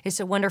that. It's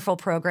a wonderful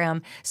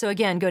program. So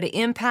again, go to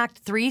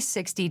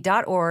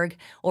impact360.org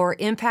or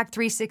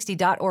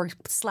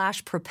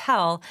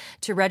impact360.org/propel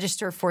to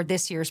register for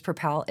this year's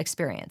Propel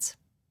experience.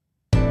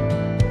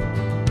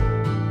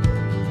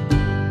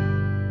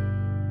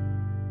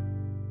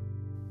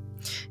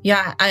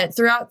 Yeah,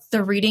 throughout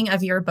the reading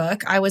of your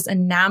book, I was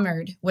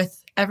enamored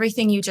with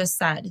everything you just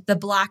said, the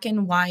black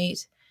and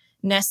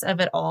whiteness of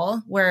it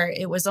all, where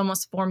it was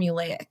almost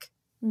formulaic.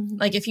 Mm-hmm.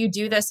 Like if you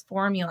do this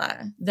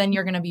formula, then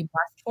you're going to be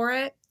blessed for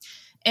it.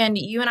 And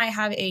you and I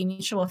have a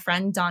mutual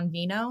friend, Don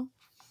Vino,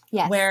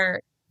 Yes. where,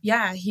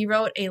 he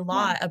wrote a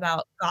lot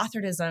about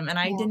Gothardism, and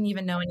I didn't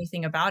even know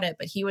anything about it,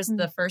 but he was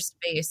the first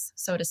base,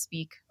 so to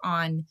speak,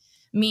 on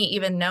me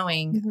even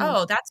knowing,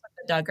 oh, that's what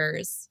the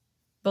Duggars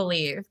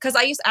believe. Because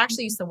I used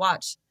to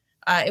watch,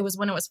 it was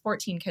when it was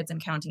 14 Kids and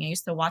Counting. I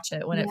used to watch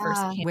it when it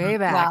first came way out.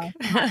 back.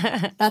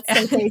 Wow. That's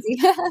so crazy.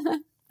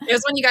 It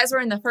was when you guys were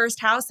in the first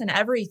house and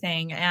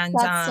everything. And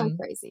that's so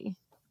crazy.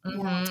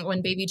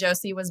 When baby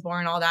Josie was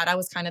born, all that, I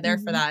was kind of there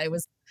for that.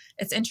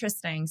 It's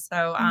interesting.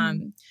 So,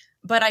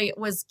 but I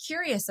was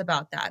curious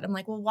about that. I'm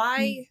like, well,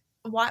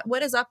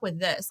 what is up with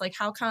this? Like,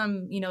 how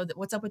come,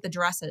 what's up with the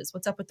dresses?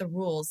 What's up with the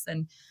rules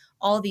and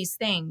all these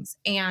things?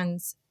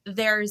 And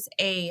there's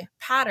a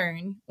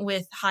pattern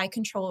with high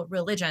control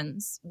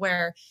religions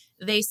where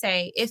they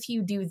say, if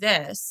you do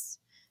this,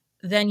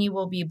 then you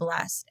will be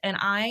blessed. And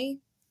I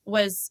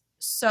was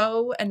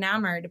so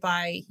enamored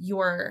by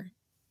your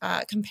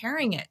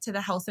comparing it to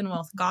the health and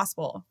wealth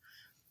gospel.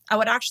 I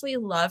would actually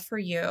love for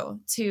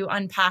you to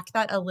unpack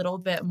that a little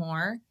bit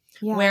more,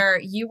 where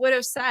you would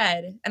have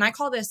said, and I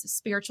call this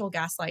spiritual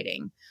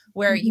gaslighting,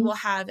 where you will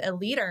have a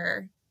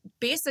leader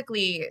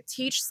basically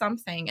teach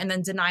something and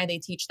then deny they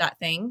teach that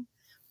thing.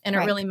 And it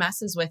really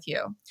messes with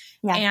you.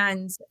 Yeah.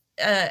 And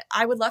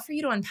I would love for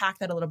you to unpack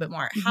that a little bit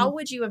more. How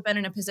would you have been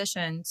in a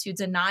position to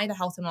deny the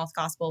health and wealth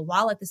gospel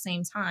while at the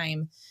same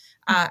time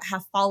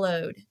have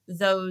followed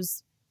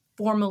those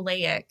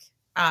formulaic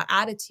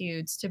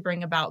attitudes to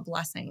bring about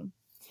blessing?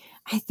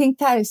 I think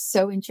that is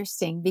so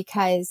interesting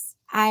because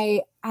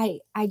I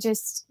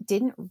just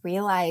didn't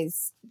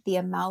realize the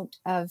amount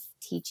of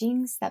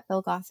teachings that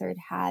Bill Gothard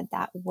had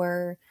that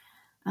were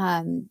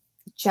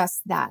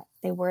just that.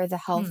 They were the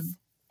health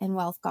and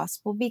wealth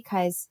gospel,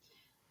 because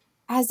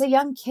as a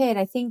young kid,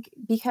 I think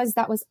because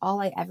that was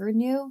all I ever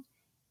knew,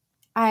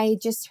 I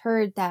just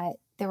heard that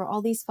there were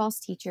all these false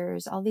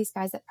teachers, all these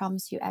guys that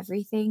promise you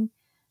everything,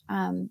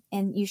 and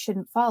you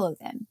shouldn't follow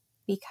them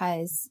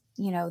because,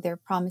 they're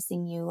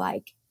promising you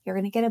like, you're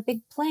going to get a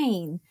big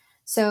plane,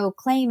 so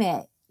claim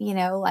it.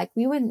 Like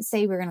we wouldn't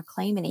say we're going to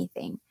claim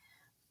anything,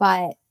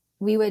 but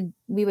we would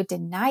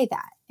deny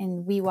that.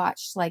 And we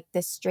watched like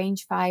this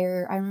Strange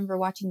Fire. I remember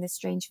watching this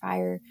Strange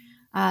Fire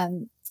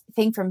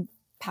thing from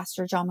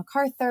Pastor John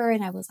MacArthur.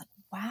 And I was like,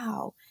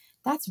 wow,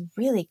 that's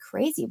really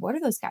crazy. What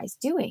are those guys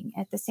doing?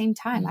 At the same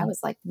time, I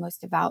was like the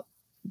most devout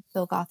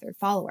Bill Gothard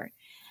follower.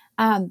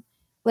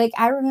 Like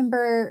I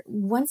remember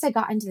once I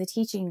got into the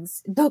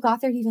teachings, Bill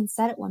Gothard even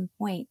said at one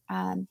point,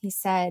 he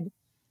said,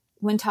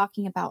 when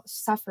talking about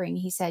suffering,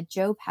 he said,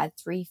 Job had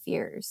 3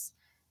 fears.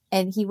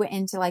 And he went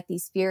into like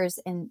these fears.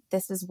 And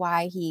this is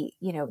why he,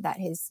 that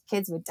his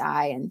kids would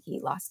die and he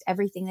lost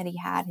everything that he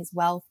had, his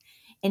wealth.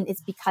 And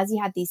it's because he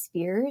had these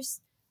fears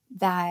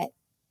that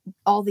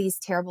all these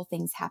terrible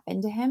things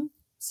happened to him.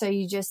 So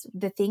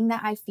the thing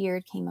that I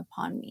feared came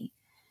upon me.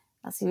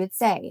 That's what he would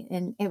say.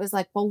 And it was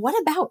like, well,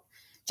 what about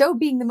Job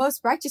being the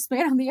most righteous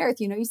man on the earth?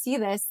 You see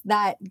this,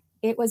 that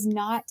it was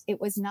not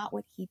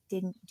what he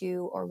didn't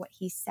do or what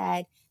he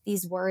said,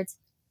 these words.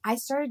 I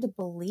started to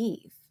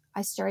believe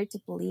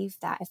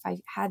that if I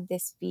had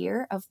this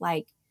fear of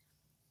like,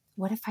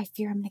 what if I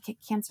fear I'm going to get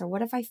cancer?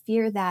 What if I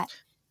fear that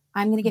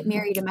I'm going to get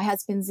married and my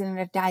husband's going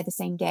to die the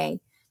same day?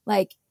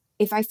 Like,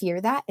 if I fear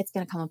that, it's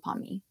going to come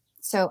upon me.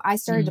 So I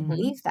started to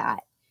believe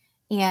that.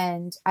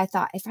 And I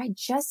thought, if I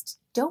just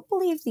don't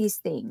believe these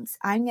things,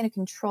 I'm going to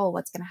control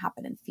what's going to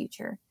happen in the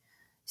future.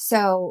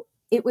 So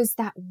it was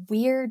that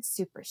weird,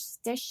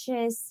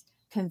 superstitious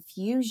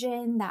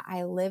confusion that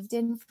I lived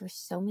in for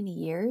so many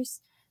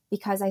years,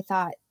 because I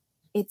thought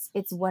it's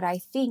what I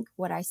think,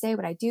 what I say,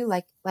 what I do.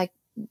 Like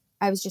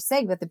I was just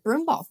saying, but the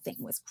broom ball thing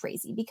was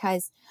crazy,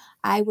 because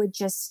I would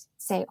just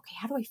say, okay,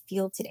 how do I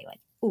feel today?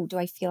 Like, oh, do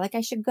I feel like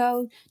I should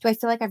go? Do I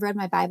feel like I've read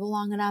my Bible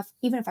long enough?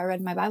 Even if I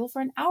read my Bible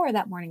for an hour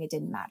that morning, it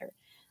didn't matter.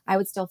 I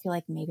would still feel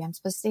like maybe I'm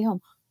supposed to stay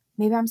home.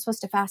 Maybe I'm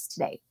supposed to fast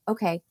today.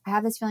 Okay, I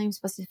have this feeling I'm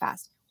supposed to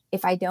fast.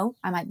 If I don't,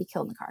 I might be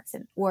killed in a car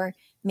accident, or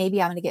maybe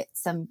I'm going to get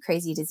some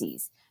crazy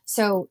disease.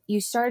 So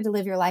you started to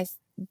live your life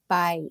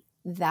by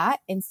that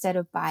instead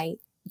of by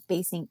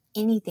basing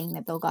anything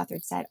that Bill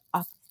Gothard said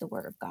off of the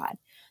Word of God.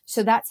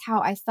 So that's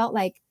how I felt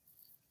like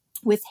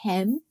with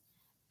him,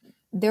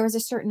 there was a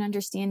certain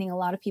understanding a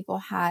lot of people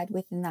had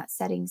within that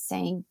setting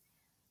saying,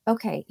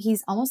 okay,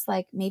 he's almost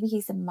like maybe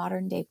he's a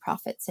modern day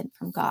prophet sent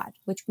from God,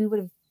 which we would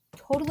have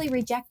totally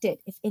rejected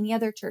if any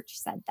other church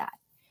said that.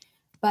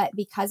 But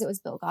because it was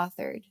Bill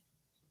Gothard,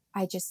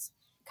 I just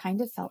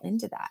kind of fell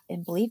into that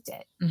and believed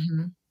it.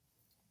 Mm-hmm.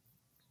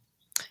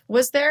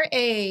 Was there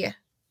a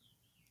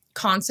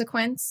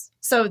consequence?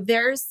 So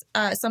there's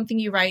something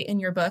you write in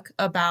your book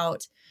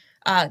about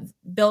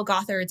Bill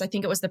Gothard's, I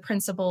think it was the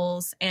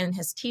principles and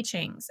his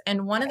teachings.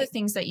 And one of the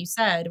things that you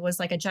said was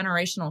like a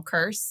generational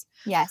curse.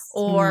 Yes.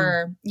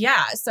 Or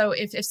so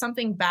if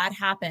something bad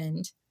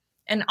happened,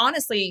 and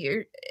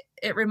honestly,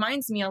 it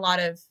reminds me a lot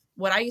of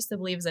what I used to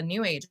believe as a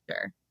New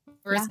Ager,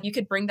 whereas you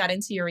could bring that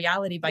into your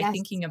reality by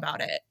thinking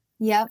about it.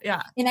 Yep.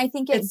 Yeah. And I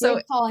think it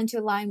did fall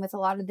into line with a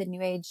lot of the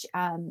New Age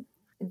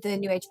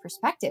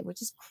perspective,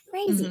 which is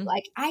crazy. Mm-hmm.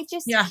 Like I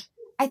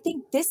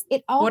think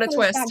it all goes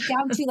back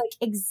down to like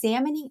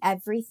examining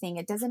everything.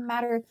 It doesn't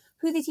matter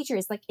who the teacher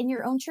is. Like in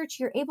your own church,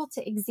 you're able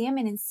to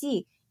examine and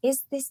see,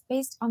 is this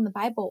based on the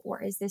Bible,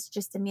 or is this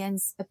just a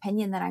man's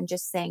opinion that I'm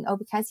just saying, oh,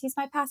 because he's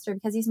my pastor,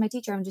 because he's my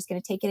teacher, I'm just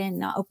going to take it in and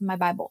not open my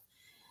Bible.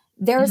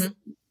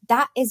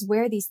 That is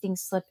where these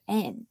things slip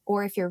in.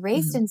 Or if you're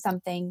raised in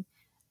something,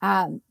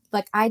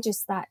 like I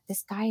just thought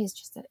this guy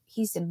is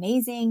he's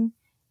amazing.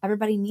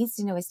 Everybody needs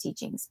to know his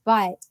teachings,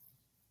 but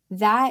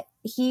that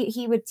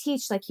he would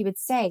teach, like he would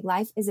say,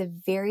 life is a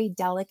very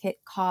delicate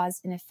cause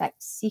and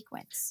effect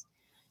sequence.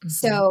 Mm-hmm.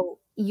 So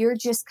you're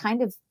just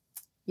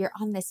you're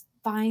on this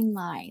fine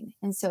line.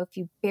 And so if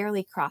you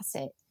barely cross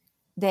it,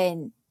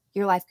 then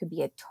your life could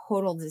be a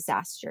total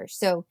disaster.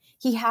 So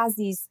he has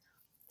these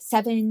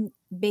 7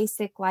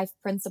 basic life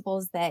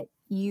principles that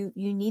you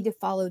need to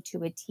follow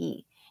to a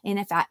T. And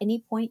if at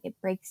any point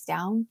it breaks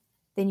down,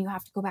 then you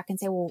have to go back and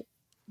say, well,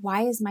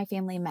 why is my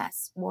family a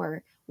mess?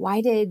 Or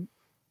why did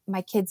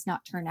my kids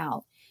not turn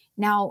out?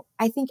 Now,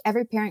 I think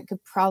every parent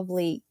could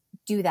probably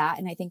do that.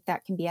 And I think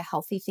that can be a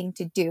healthy thing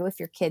to do if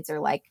your kids are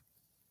like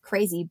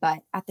crazy. But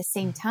at the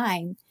same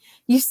time,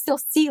 you still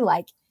see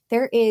like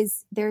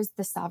there's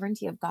the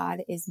sovereignty of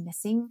God is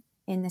missing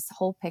in this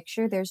whole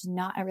picture. There's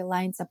not a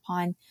reliance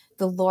upon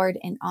the Lord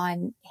and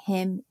on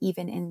him,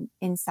 even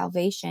in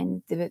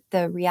salvation,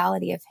 the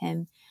reality of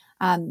him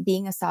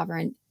being a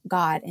sovereign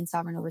God and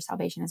sovereign over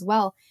salvation as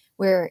well,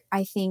 where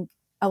I think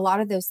a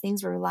lot of those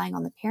things were relying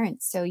on the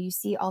parents. So you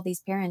see all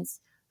these parents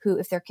who,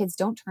 if their kids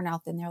don't turn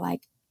out, then they're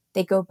like,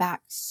 they go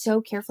back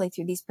so carefully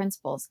through these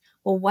principles.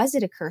 Well, was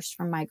it a curse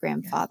from my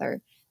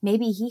grandfather?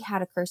 Maybe he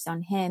had a curse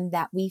on him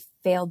that we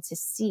failed to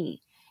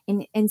see.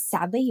 And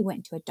sadly, he went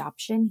into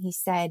adoption. He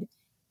said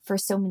for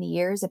so many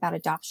years about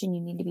adoption,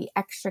 you need to be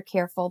extra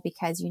careful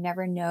because you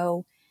never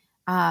know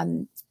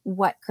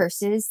what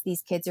curses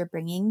these kids are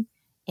bringing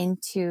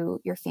into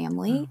your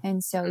family.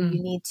 And so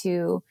you need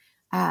to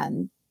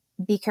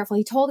be careful.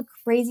 He told a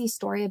crazy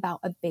story about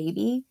a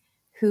baby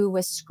who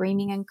was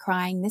screaming and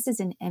crying. This is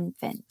an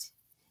infant.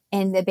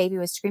 And the baby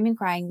was screaming,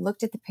 crying,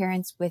 looked at the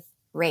parents with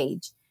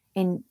rage.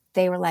 And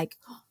they were like,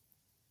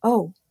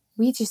 oh,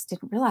 we just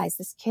didn't realize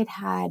this kid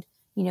had,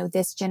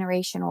 this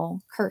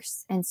generational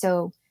curse. And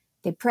so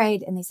they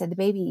prayed and they said the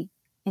baby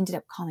ended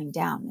up calming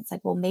down. It's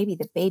like, well, maybe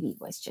the baby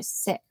was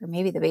just sick, or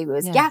maybe the baby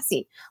was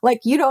gassy. Like,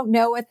 you don't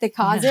know what the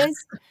cause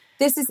is.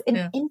 This is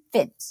an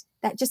infant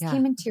that just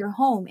came into your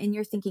home and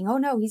you're thinking, oh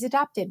no, he's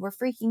adopted. We're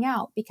freaking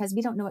out because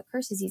we don't know what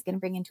curses he's going to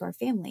bring into our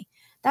family.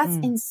 That's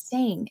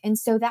insane. And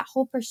so that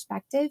whole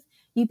perspective,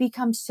 you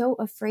become so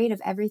afraid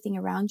of everything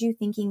around you,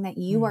 thinking that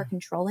you are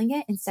controlling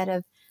it instead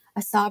of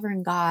a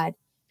sovereign God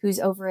who's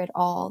over it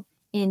all.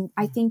 And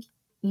I think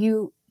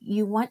you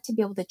want to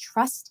be able to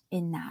trust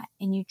in that,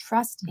 and you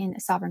trust in a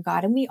sovereign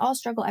God. And we all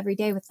struggle every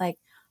day with like,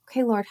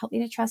 okay, Lord, help me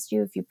to trust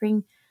you. If you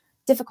bring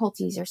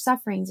difficulties or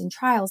sufferings and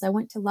trials, I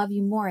want to love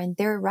you more. And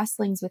there are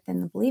wrestlings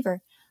within the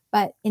believer.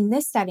 But in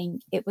this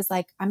setting, it was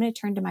like, I'm going to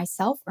turn to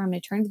myself, or I'm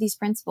going to turn to these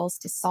principles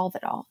to solve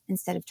it all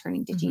instead of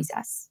turning to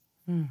Jesus.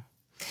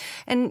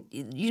 And,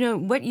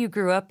 what you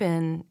grew up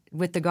in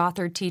with the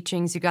Gothard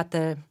teachings, you got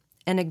the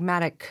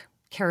enigmatic,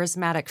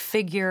 charismatic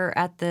figure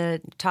at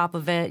the top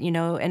of it,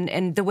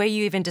 and the way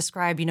you even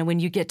describe, when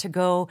you get to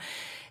go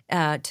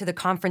to the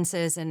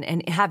conferences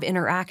and have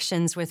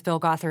interactions with Bill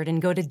Gothard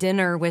and go to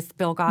dinner with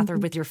Bill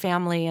Gothard with your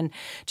family, and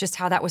just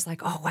how that was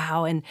like, oh,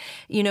 wow. And,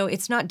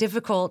 it's not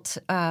difficult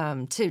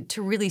to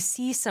really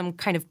see some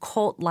kind of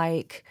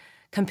cult-like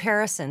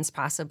comparisons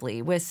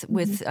possibly with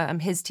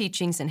his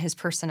teachings and his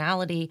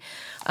personality.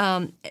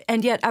 And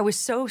yet I was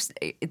so,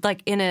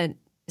 like, in a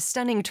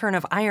stunning turn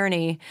of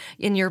irony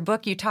in your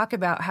book, you talk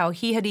about how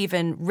he had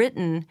even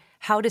written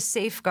how to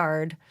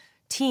safeguard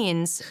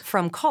teens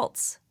from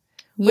cults.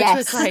 Which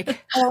was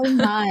like, oh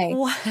my.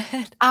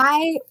 What?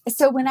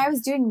 So when I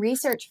was doing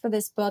research for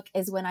this book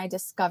is when I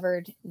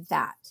discovered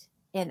that.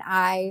 And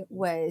I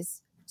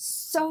was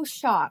so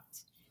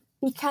shocked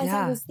because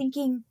I was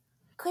thinking,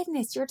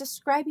 goodness, you're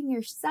describing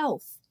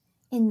yourself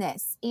in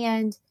this,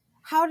 and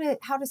how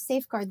to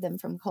safeguard them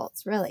from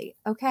cults, really.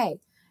 Okay.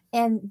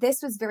 And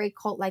this was very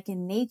cult-like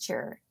in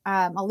nature.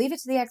 I'll leave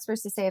it to the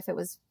experts to say if it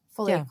was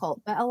fully a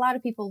cult, but a lot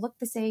of people look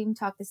the same,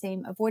 talk the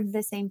same, avoided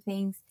the same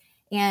things.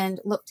 and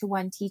look to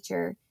one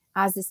teacher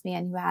as this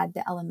man who had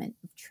the element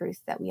of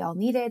truth that we all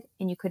needed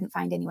and you couldn't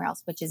find anywhere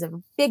else, which is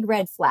a big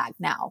red flag.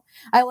 Now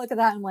I look at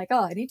that and I'm like,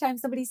 oh, anytime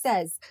somebody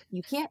says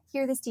you can't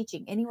hear this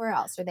teaching anywhere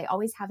else, or they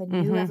always have a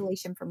new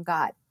revelation from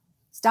God,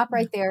 stop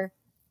right there.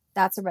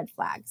 That's a red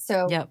flag.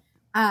 So,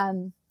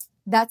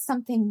 that's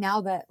something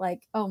now that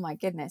like, oh my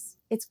goodness,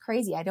 it's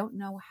crazy. I don't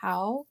know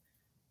how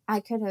I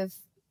could have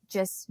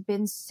just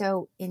been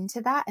so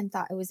into that and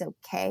thought it was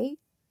okay.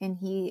 And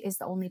he is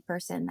the only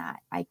person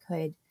that I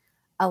could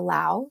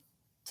allow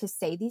to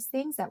say these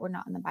things that were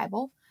not in the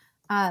Bible.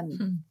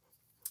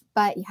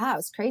 But yeah, it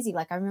was crazy.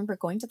 Like I remember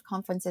going to the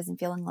conferences and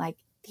feeling like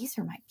these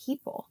are my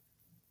people.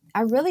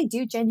 I really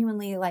do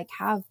genuinely like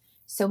have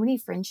so many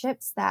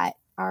friendships that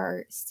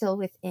are still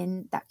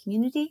within that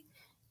community.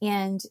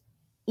 And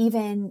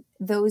even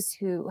those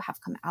who have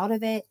come out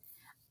of it,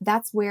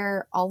 that's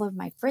where all of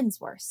my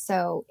friends were.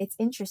 So it's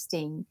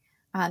interesting.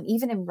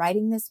 Even in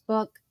writing this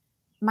book,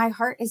 my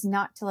heart is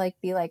not to like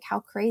be like, how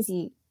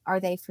crazy are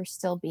they for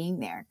still being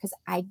there? Because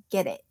I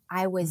get it.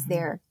 I was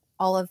there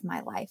all of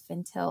my life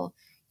until,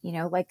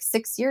 like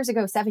 7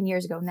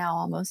 years ago now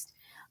almost.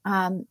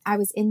 I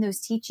was in those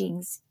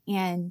teachings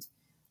and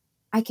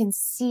I can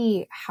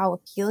see how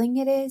appealing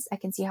it is. I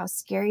can see how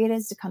scary it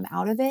is to come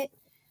out of it.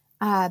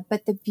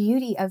 But the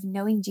beauty of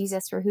knowing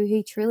Jesus for who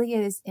he truly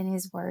is in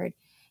his word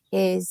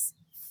is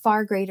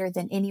far greater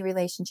than any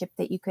relationship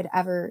that you could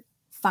ever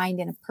find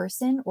in a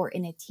person or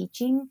in a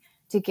teaching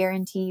to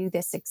guarantee you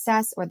the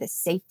success or the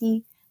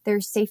safety.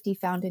 There's safety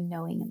found in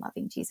knowing and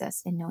loving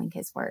Jesus and knowing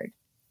his word.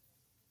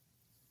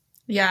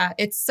 Yeah,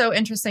 it's so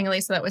interesting,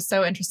 Elisa. That was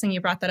so interesting you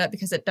brought that up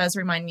because it does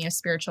remind me of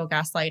spiritual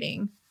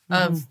gaslighting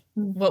of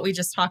what we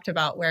just talked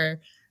about,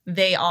 where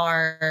they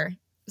are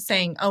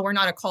saying, oh, we're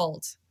not a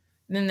cult.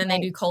 And then they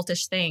do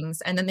cultish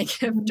things and then they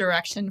give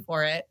direction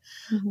for it.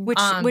 Which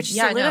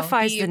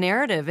solidifies the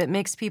narrative. It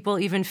makes people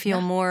even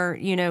feel more,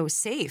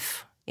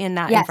 safe in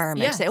that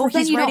environment. Yes. Say, oh,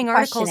 he's writing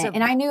articles.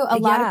 And I knew a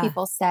lot of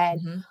people said,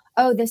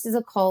 oh, this is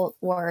a cult,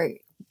 or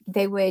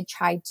they would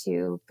try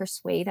to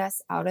persuade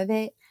us out of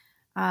it.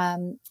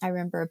 I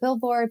remember a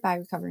billboard by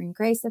Recovering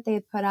Grace that they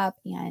had put up,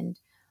 and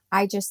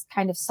I just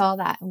kind of saw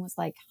that and was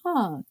like,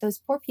 those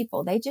poor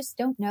people, they just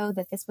don't know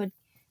that this would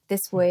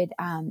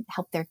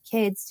help their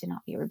kids to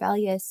not be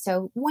rebellious.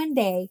 So one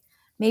day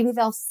maybe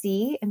they'll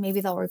see and maybe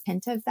they'll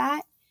repent of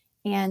that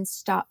and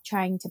stop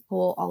trying to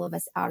pull all of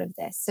us out of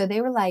this. So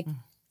they were like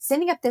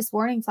sending up this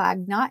warning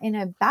flag, not in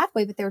a bad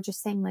way, but they were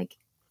just saying like,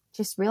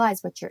 just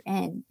realize what you're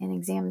in and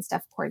examine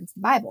stuff according to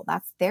the Bible.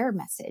 That's their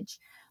message.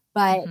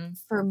 But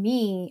for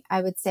me,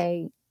 I would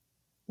say,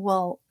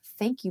 well,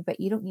 thank you, but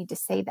you don't need to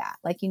say that.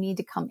 Like, you need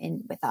to come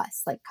in with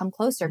us, like come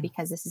closer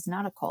because this is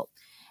not a cult.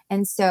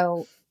 And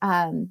so,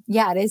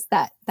 it is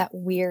that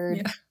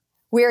weird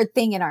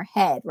thing in our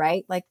head,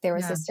 right? Like there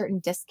was a certain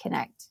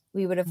disconnect.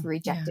 We would have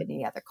rejected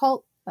any other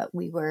cult, but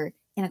we were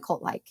in a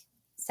cult-like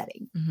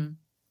setting.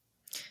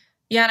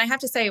 Yeah. And I have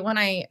to say, when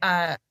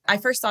I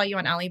first saw you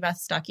on Allie Beth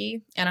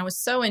Stuckey, and I was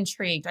so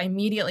intrigued, I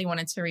immediately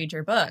wanted to read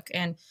your book.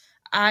 And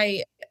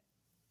I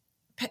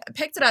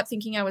picked it up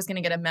thinking I was going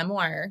to get a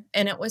memoir,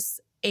 and it was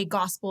a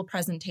gospel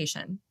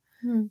presentation.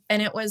 And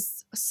it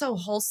was so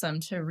wholesome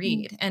to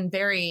read and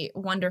very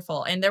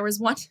wonderful. And there was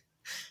one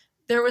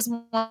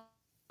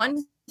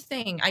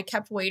thing I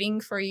kept waiting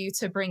for you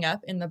to bring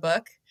up in the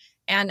book.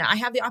 And I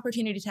have the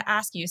opportunity to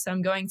ask you, so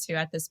I'm going to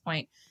at this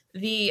point,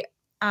 the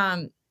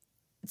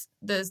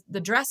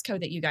dress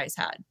code that you guys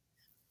had.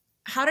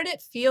 How did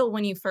it feel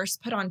when you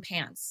first put on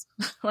pants?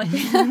 Like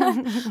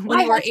when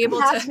you were able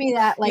to asked me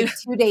that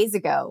 2 days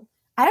ago.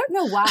 I don't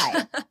know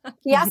why.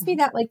 He asked me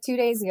that 2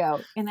 days ago.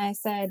 And I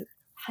said,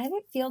 how did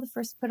it feel to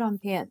first put on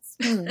pants?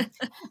 I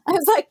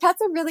was like, that's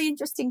a really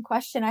interesting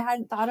question. I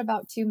hadn't thought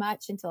about too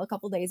much until a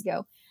couple days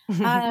ago.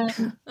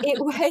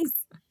 It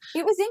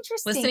was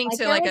interesting. Listening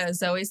to a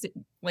Zoe's,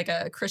 like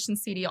a Christian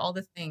CD, all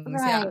the things.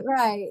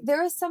 Right.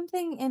 There was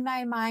something in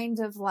my mind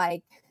of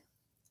like,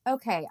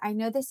 okay, I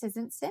know this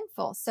isn't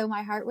sinful. So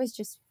my heart was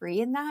just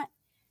free in that.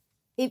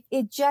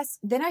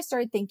 Then I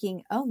started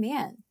thinking, oh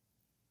man,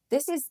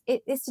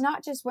 it's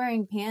not just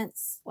wearing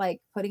pants, like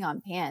putting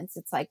on pants.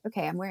 It's like,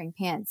 okay, I'm wearing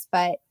pants.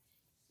 But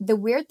the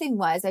weird thing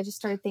was I just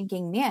started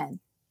thinking, man,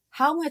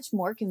 how much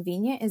more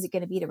convenient is it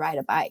going to be to ride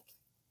a bike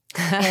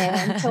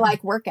and to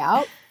work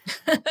out,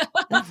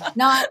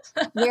 not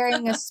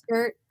wearing a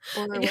skirt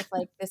or with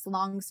this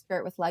long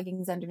skirt with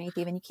leggings underneath.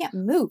 Even you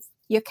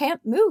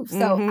can't move.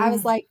 So I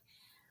was like,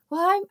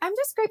 well, I'm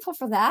just grateful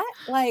for that.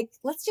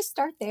 Let's just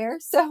start there.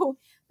 So,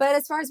 but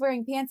as far as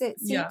wearing pants, it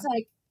seems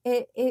like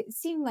it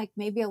seemed like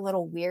maybe a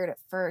little weird at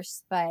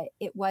first, but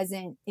it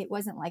wasn't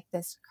like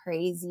this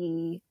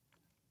crazy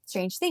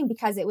strange thing,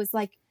 because it was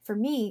like, for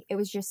me, it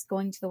was just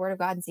going to the word of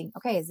God and saying,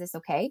 okay, is this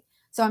okay?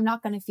 So I'm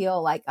not going to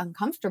feel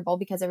uncomfortable,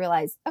 because I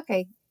realized,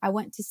 okay, I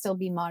want to still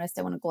be modest.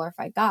 I want to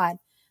glorify God.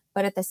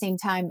 But at the same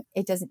time,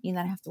 it doesn't mean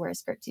that I have to wear a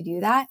skirt to do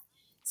that.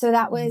 So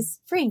that was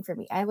freeing for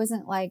me. I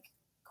wasn't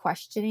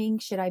questioning,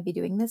 should I be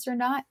doing this or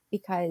not?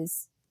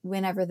 Because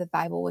whenever the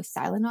Bible was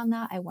silent on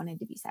that, I wanted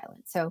to be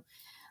silent. So,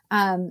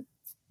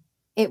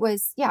 it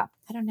was, yeah,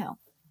 I don't know.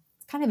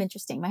 Kind of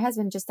interesting. My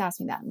husband just asked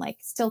me that. I'm like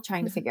still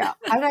trying to figure out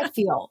how did I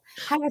feel?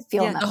 How did I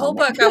feel in that the whole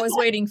moment? book, I was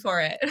waiting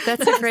for it.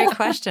 That's a great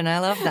question. I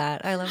love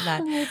that.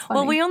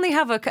 Well, we only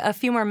have a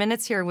few more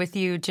minutes here with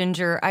you,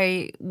 Jinger.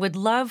 I would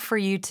love for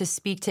you to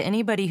speak to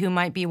anybody who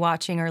might be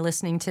watching or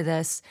listening to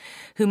this,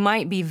 who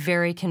might be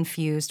very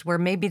confused, where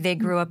maybe they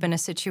grew up in a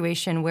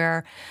situation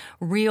where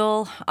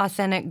real,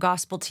 authentic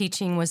gospel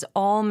teaching was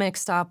all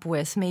mixed up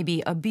with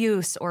maybe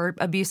abuse or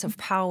abuse of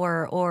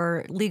power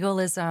or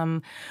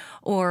legalism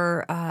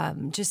or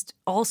just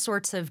all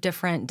sorts of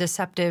different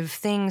deceptive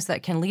things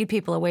that can lead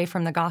people away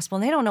from the gospel.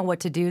 And they don't know what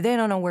to do. They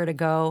don't know where to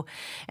go.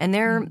 And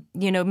they're,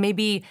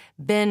 maybe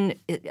been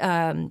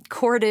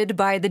courted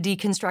by the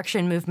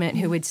deconstruction movement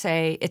who would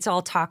say, it's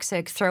all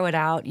toxic, throw it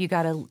out. You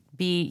got to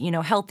be,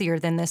 healthier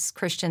than this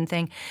Christian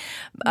thing.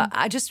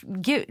 I just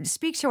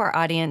speak to our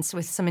audience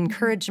with some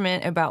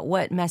encouragement about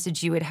what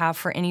message you would have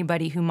for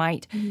anybody who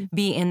might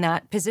be in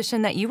that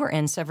position that you were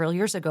in several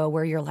years ago,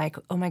 where you're like,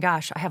 oh my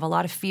gosh, I have a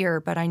lot of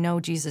fear, but I know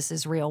Jesus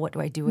is real. What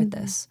do I do with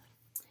this?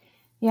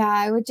 Yeah,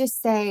 I would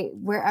just say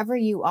wherever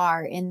you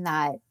are in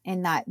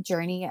that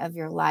journey of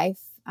your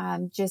life,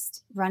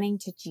 just running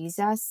to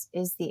Jesus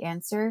is the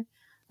answer.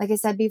 Like I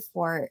said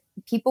before,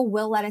 people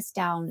will let us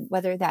down,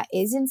 whether that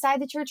is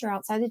inside the church or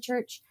outside the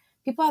church.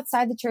 People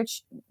outside the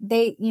church,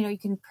 you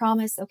can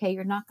promise, okay,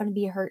 you're not going to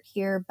be hurt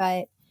here.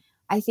 But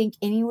I think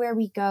anywhere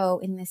we go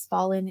in this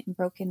fallen and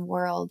broken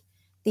world,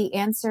 the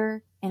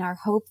answer and our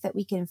hope that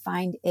we can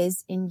find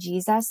is in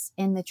Jesus,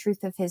 in the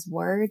truth of his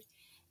word,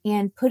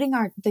 and putting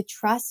the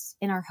trust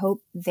and our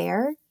hope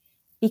there,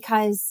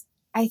 because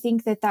I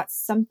think that that's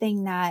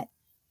something that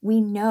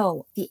we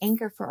know the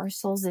anchor for our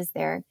souls is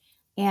there.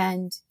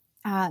 And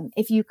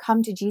if you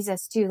come to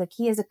Jesus too, like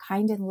he is a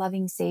kind and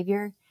loving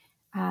savior.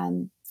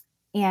 And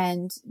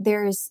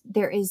there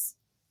is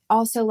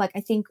also, like,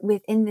 I think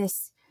within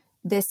this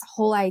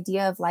whole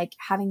idea of like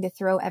having to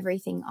throw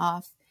everything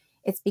off,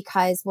 it's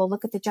because, well,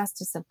 look at the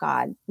justice of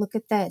God, look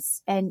at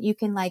this, and you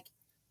can like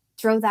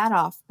throw that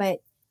off. But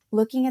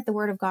looking at the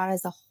word of God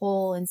as a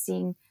whole and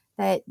seeing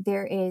that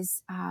there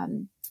is,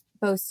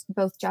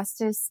 both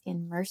justice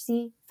and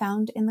mercy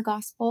found in the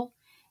gospel.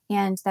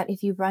 And that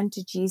if you run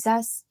to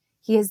Jesus,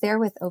 he is there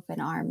with open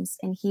arms,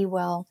 and he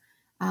will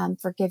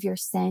forgive your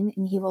sin,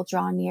 and he will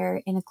draw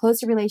near in a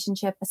closer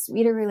relationship, a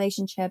sweeter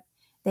relationship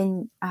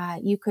than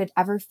you could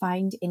ever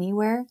find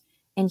anywhere.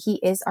 And he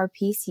is our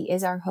peace. He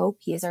is our hope.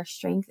 He is our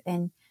strength.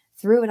 And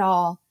through it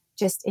all,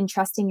 just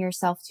entrusting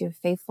yourself to a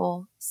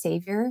faithful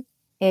Savior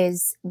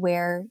is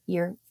where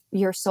your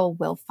soul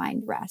will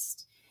find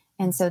rest.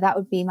 And so that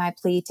would be my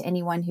plea to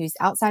anyone who's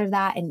outside of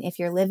that. And if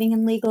you're living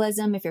in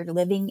legalism, if you're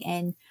living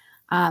in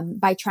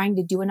by trying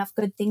to do enough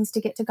good things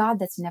to get to God,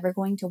 that's never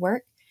going to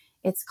work.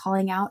 It's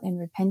calling out in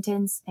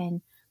repentance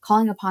and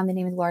calling upon the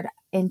name of the Lord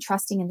and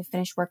trusting in the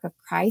finished work of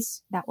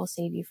Christ that will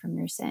save you from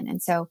your sin.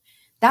 And so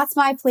that's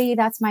my plea.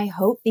 That's my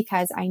hope,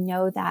 because I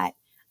know that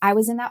I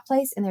was in that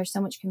place and there's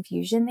so much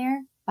confusion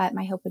there. But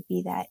my hope would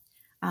be that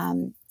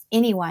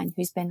anyone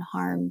who's been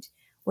harmed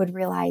would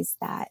realize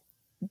that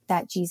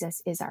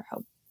Jesus is our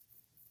hope.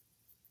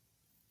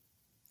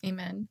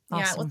 Amen.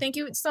 Awesome. Yeah. Well, thank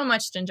you so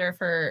much, Jinger,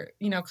 for,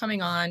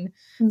 coming on,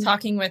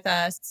 talking with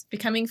us.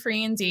 Becoming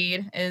Free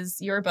Indeed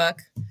is your book.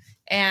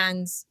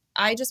 And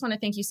I just want to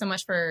thank you so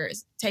much for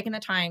taking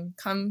the time,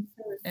 come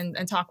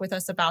and talk with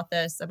us about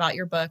this, about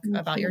your book,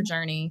 about your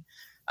journey.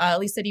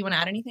 Lisa, do you want to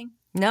add anything?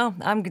 No,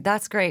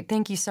 that's great.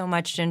 Thank you so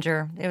much,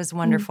 Jinger. It was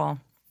wonderful.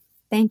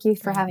 Thank you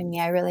for having me.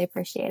 I really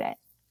appreciate it.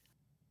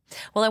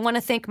 Well, I want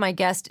to thank my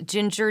guest,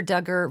 Jinger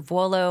Duggar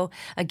Vuolo.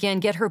 Again,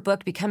 get her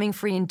book, Becoming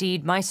Free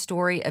Indeed, My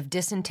Story of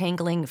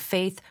Disentangling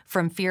Faith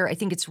from Fear. I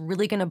think it's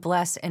really going to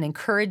bless and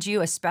encourage you,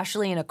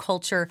 especially in a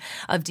culture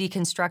of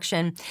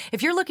deconstruction.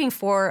 If you're looking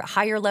for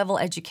higher level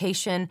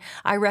education,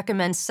 I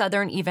recommend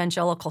Southern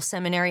Evangelical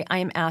Seminary. I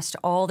am asked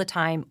all the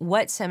time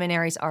what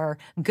seminaries are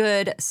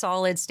good,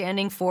 solid,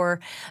 standing for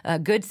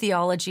good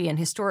theology and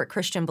historic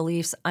Christian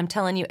beliefs. I'm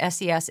telling you,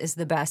 SES is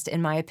the best,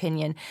 in my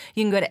opinion.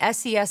 You can go to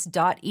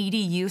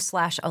ses.edu/Alisa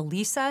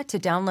to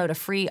download a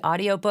free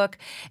audiobook.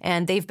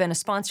 And they've been a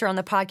sponsor on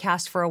the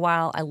podcast for a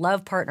while. I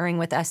love partnering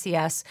with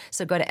SES.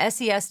 So go to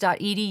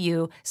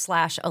ses.edu/Alisa.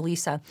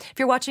 If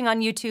you're watching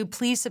on YouTube,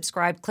 please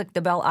subscribe. Click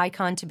the bell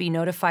icon to be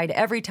notified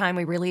every time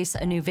we release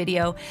a new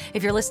video.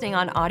 If you're listening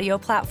on audio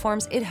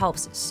platforms, it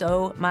helps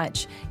so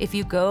much. If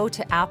you go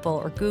to Apple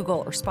or Google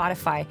or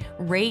Spotify,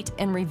 rate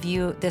and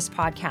review this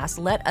podcast.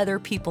 Let other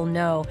people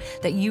know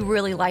that you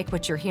really like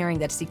what you're hearing,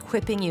 that it's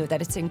equipping you,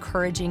 that it's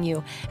encouraging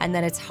you, and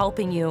that it's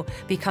helping you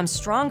become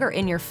stronger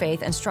in your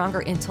faith and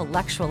stronger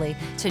intellectually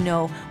to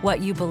know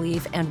what you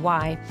believe and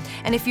why.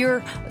 And if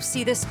you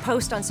see this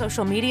post on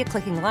social media,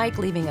 clicking like,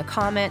 leaving a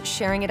comment,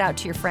 sharing it out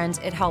to your friends,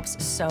 it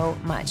helps so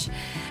much.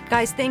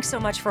 Guys, thanks so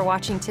much for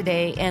watching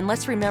today. And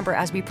let's remember,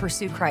 as we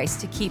pursue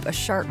Christ, to keep a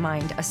sharp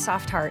mind, a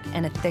soft heart,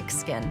 and a thick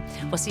skin.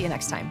 We'll see you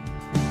next time.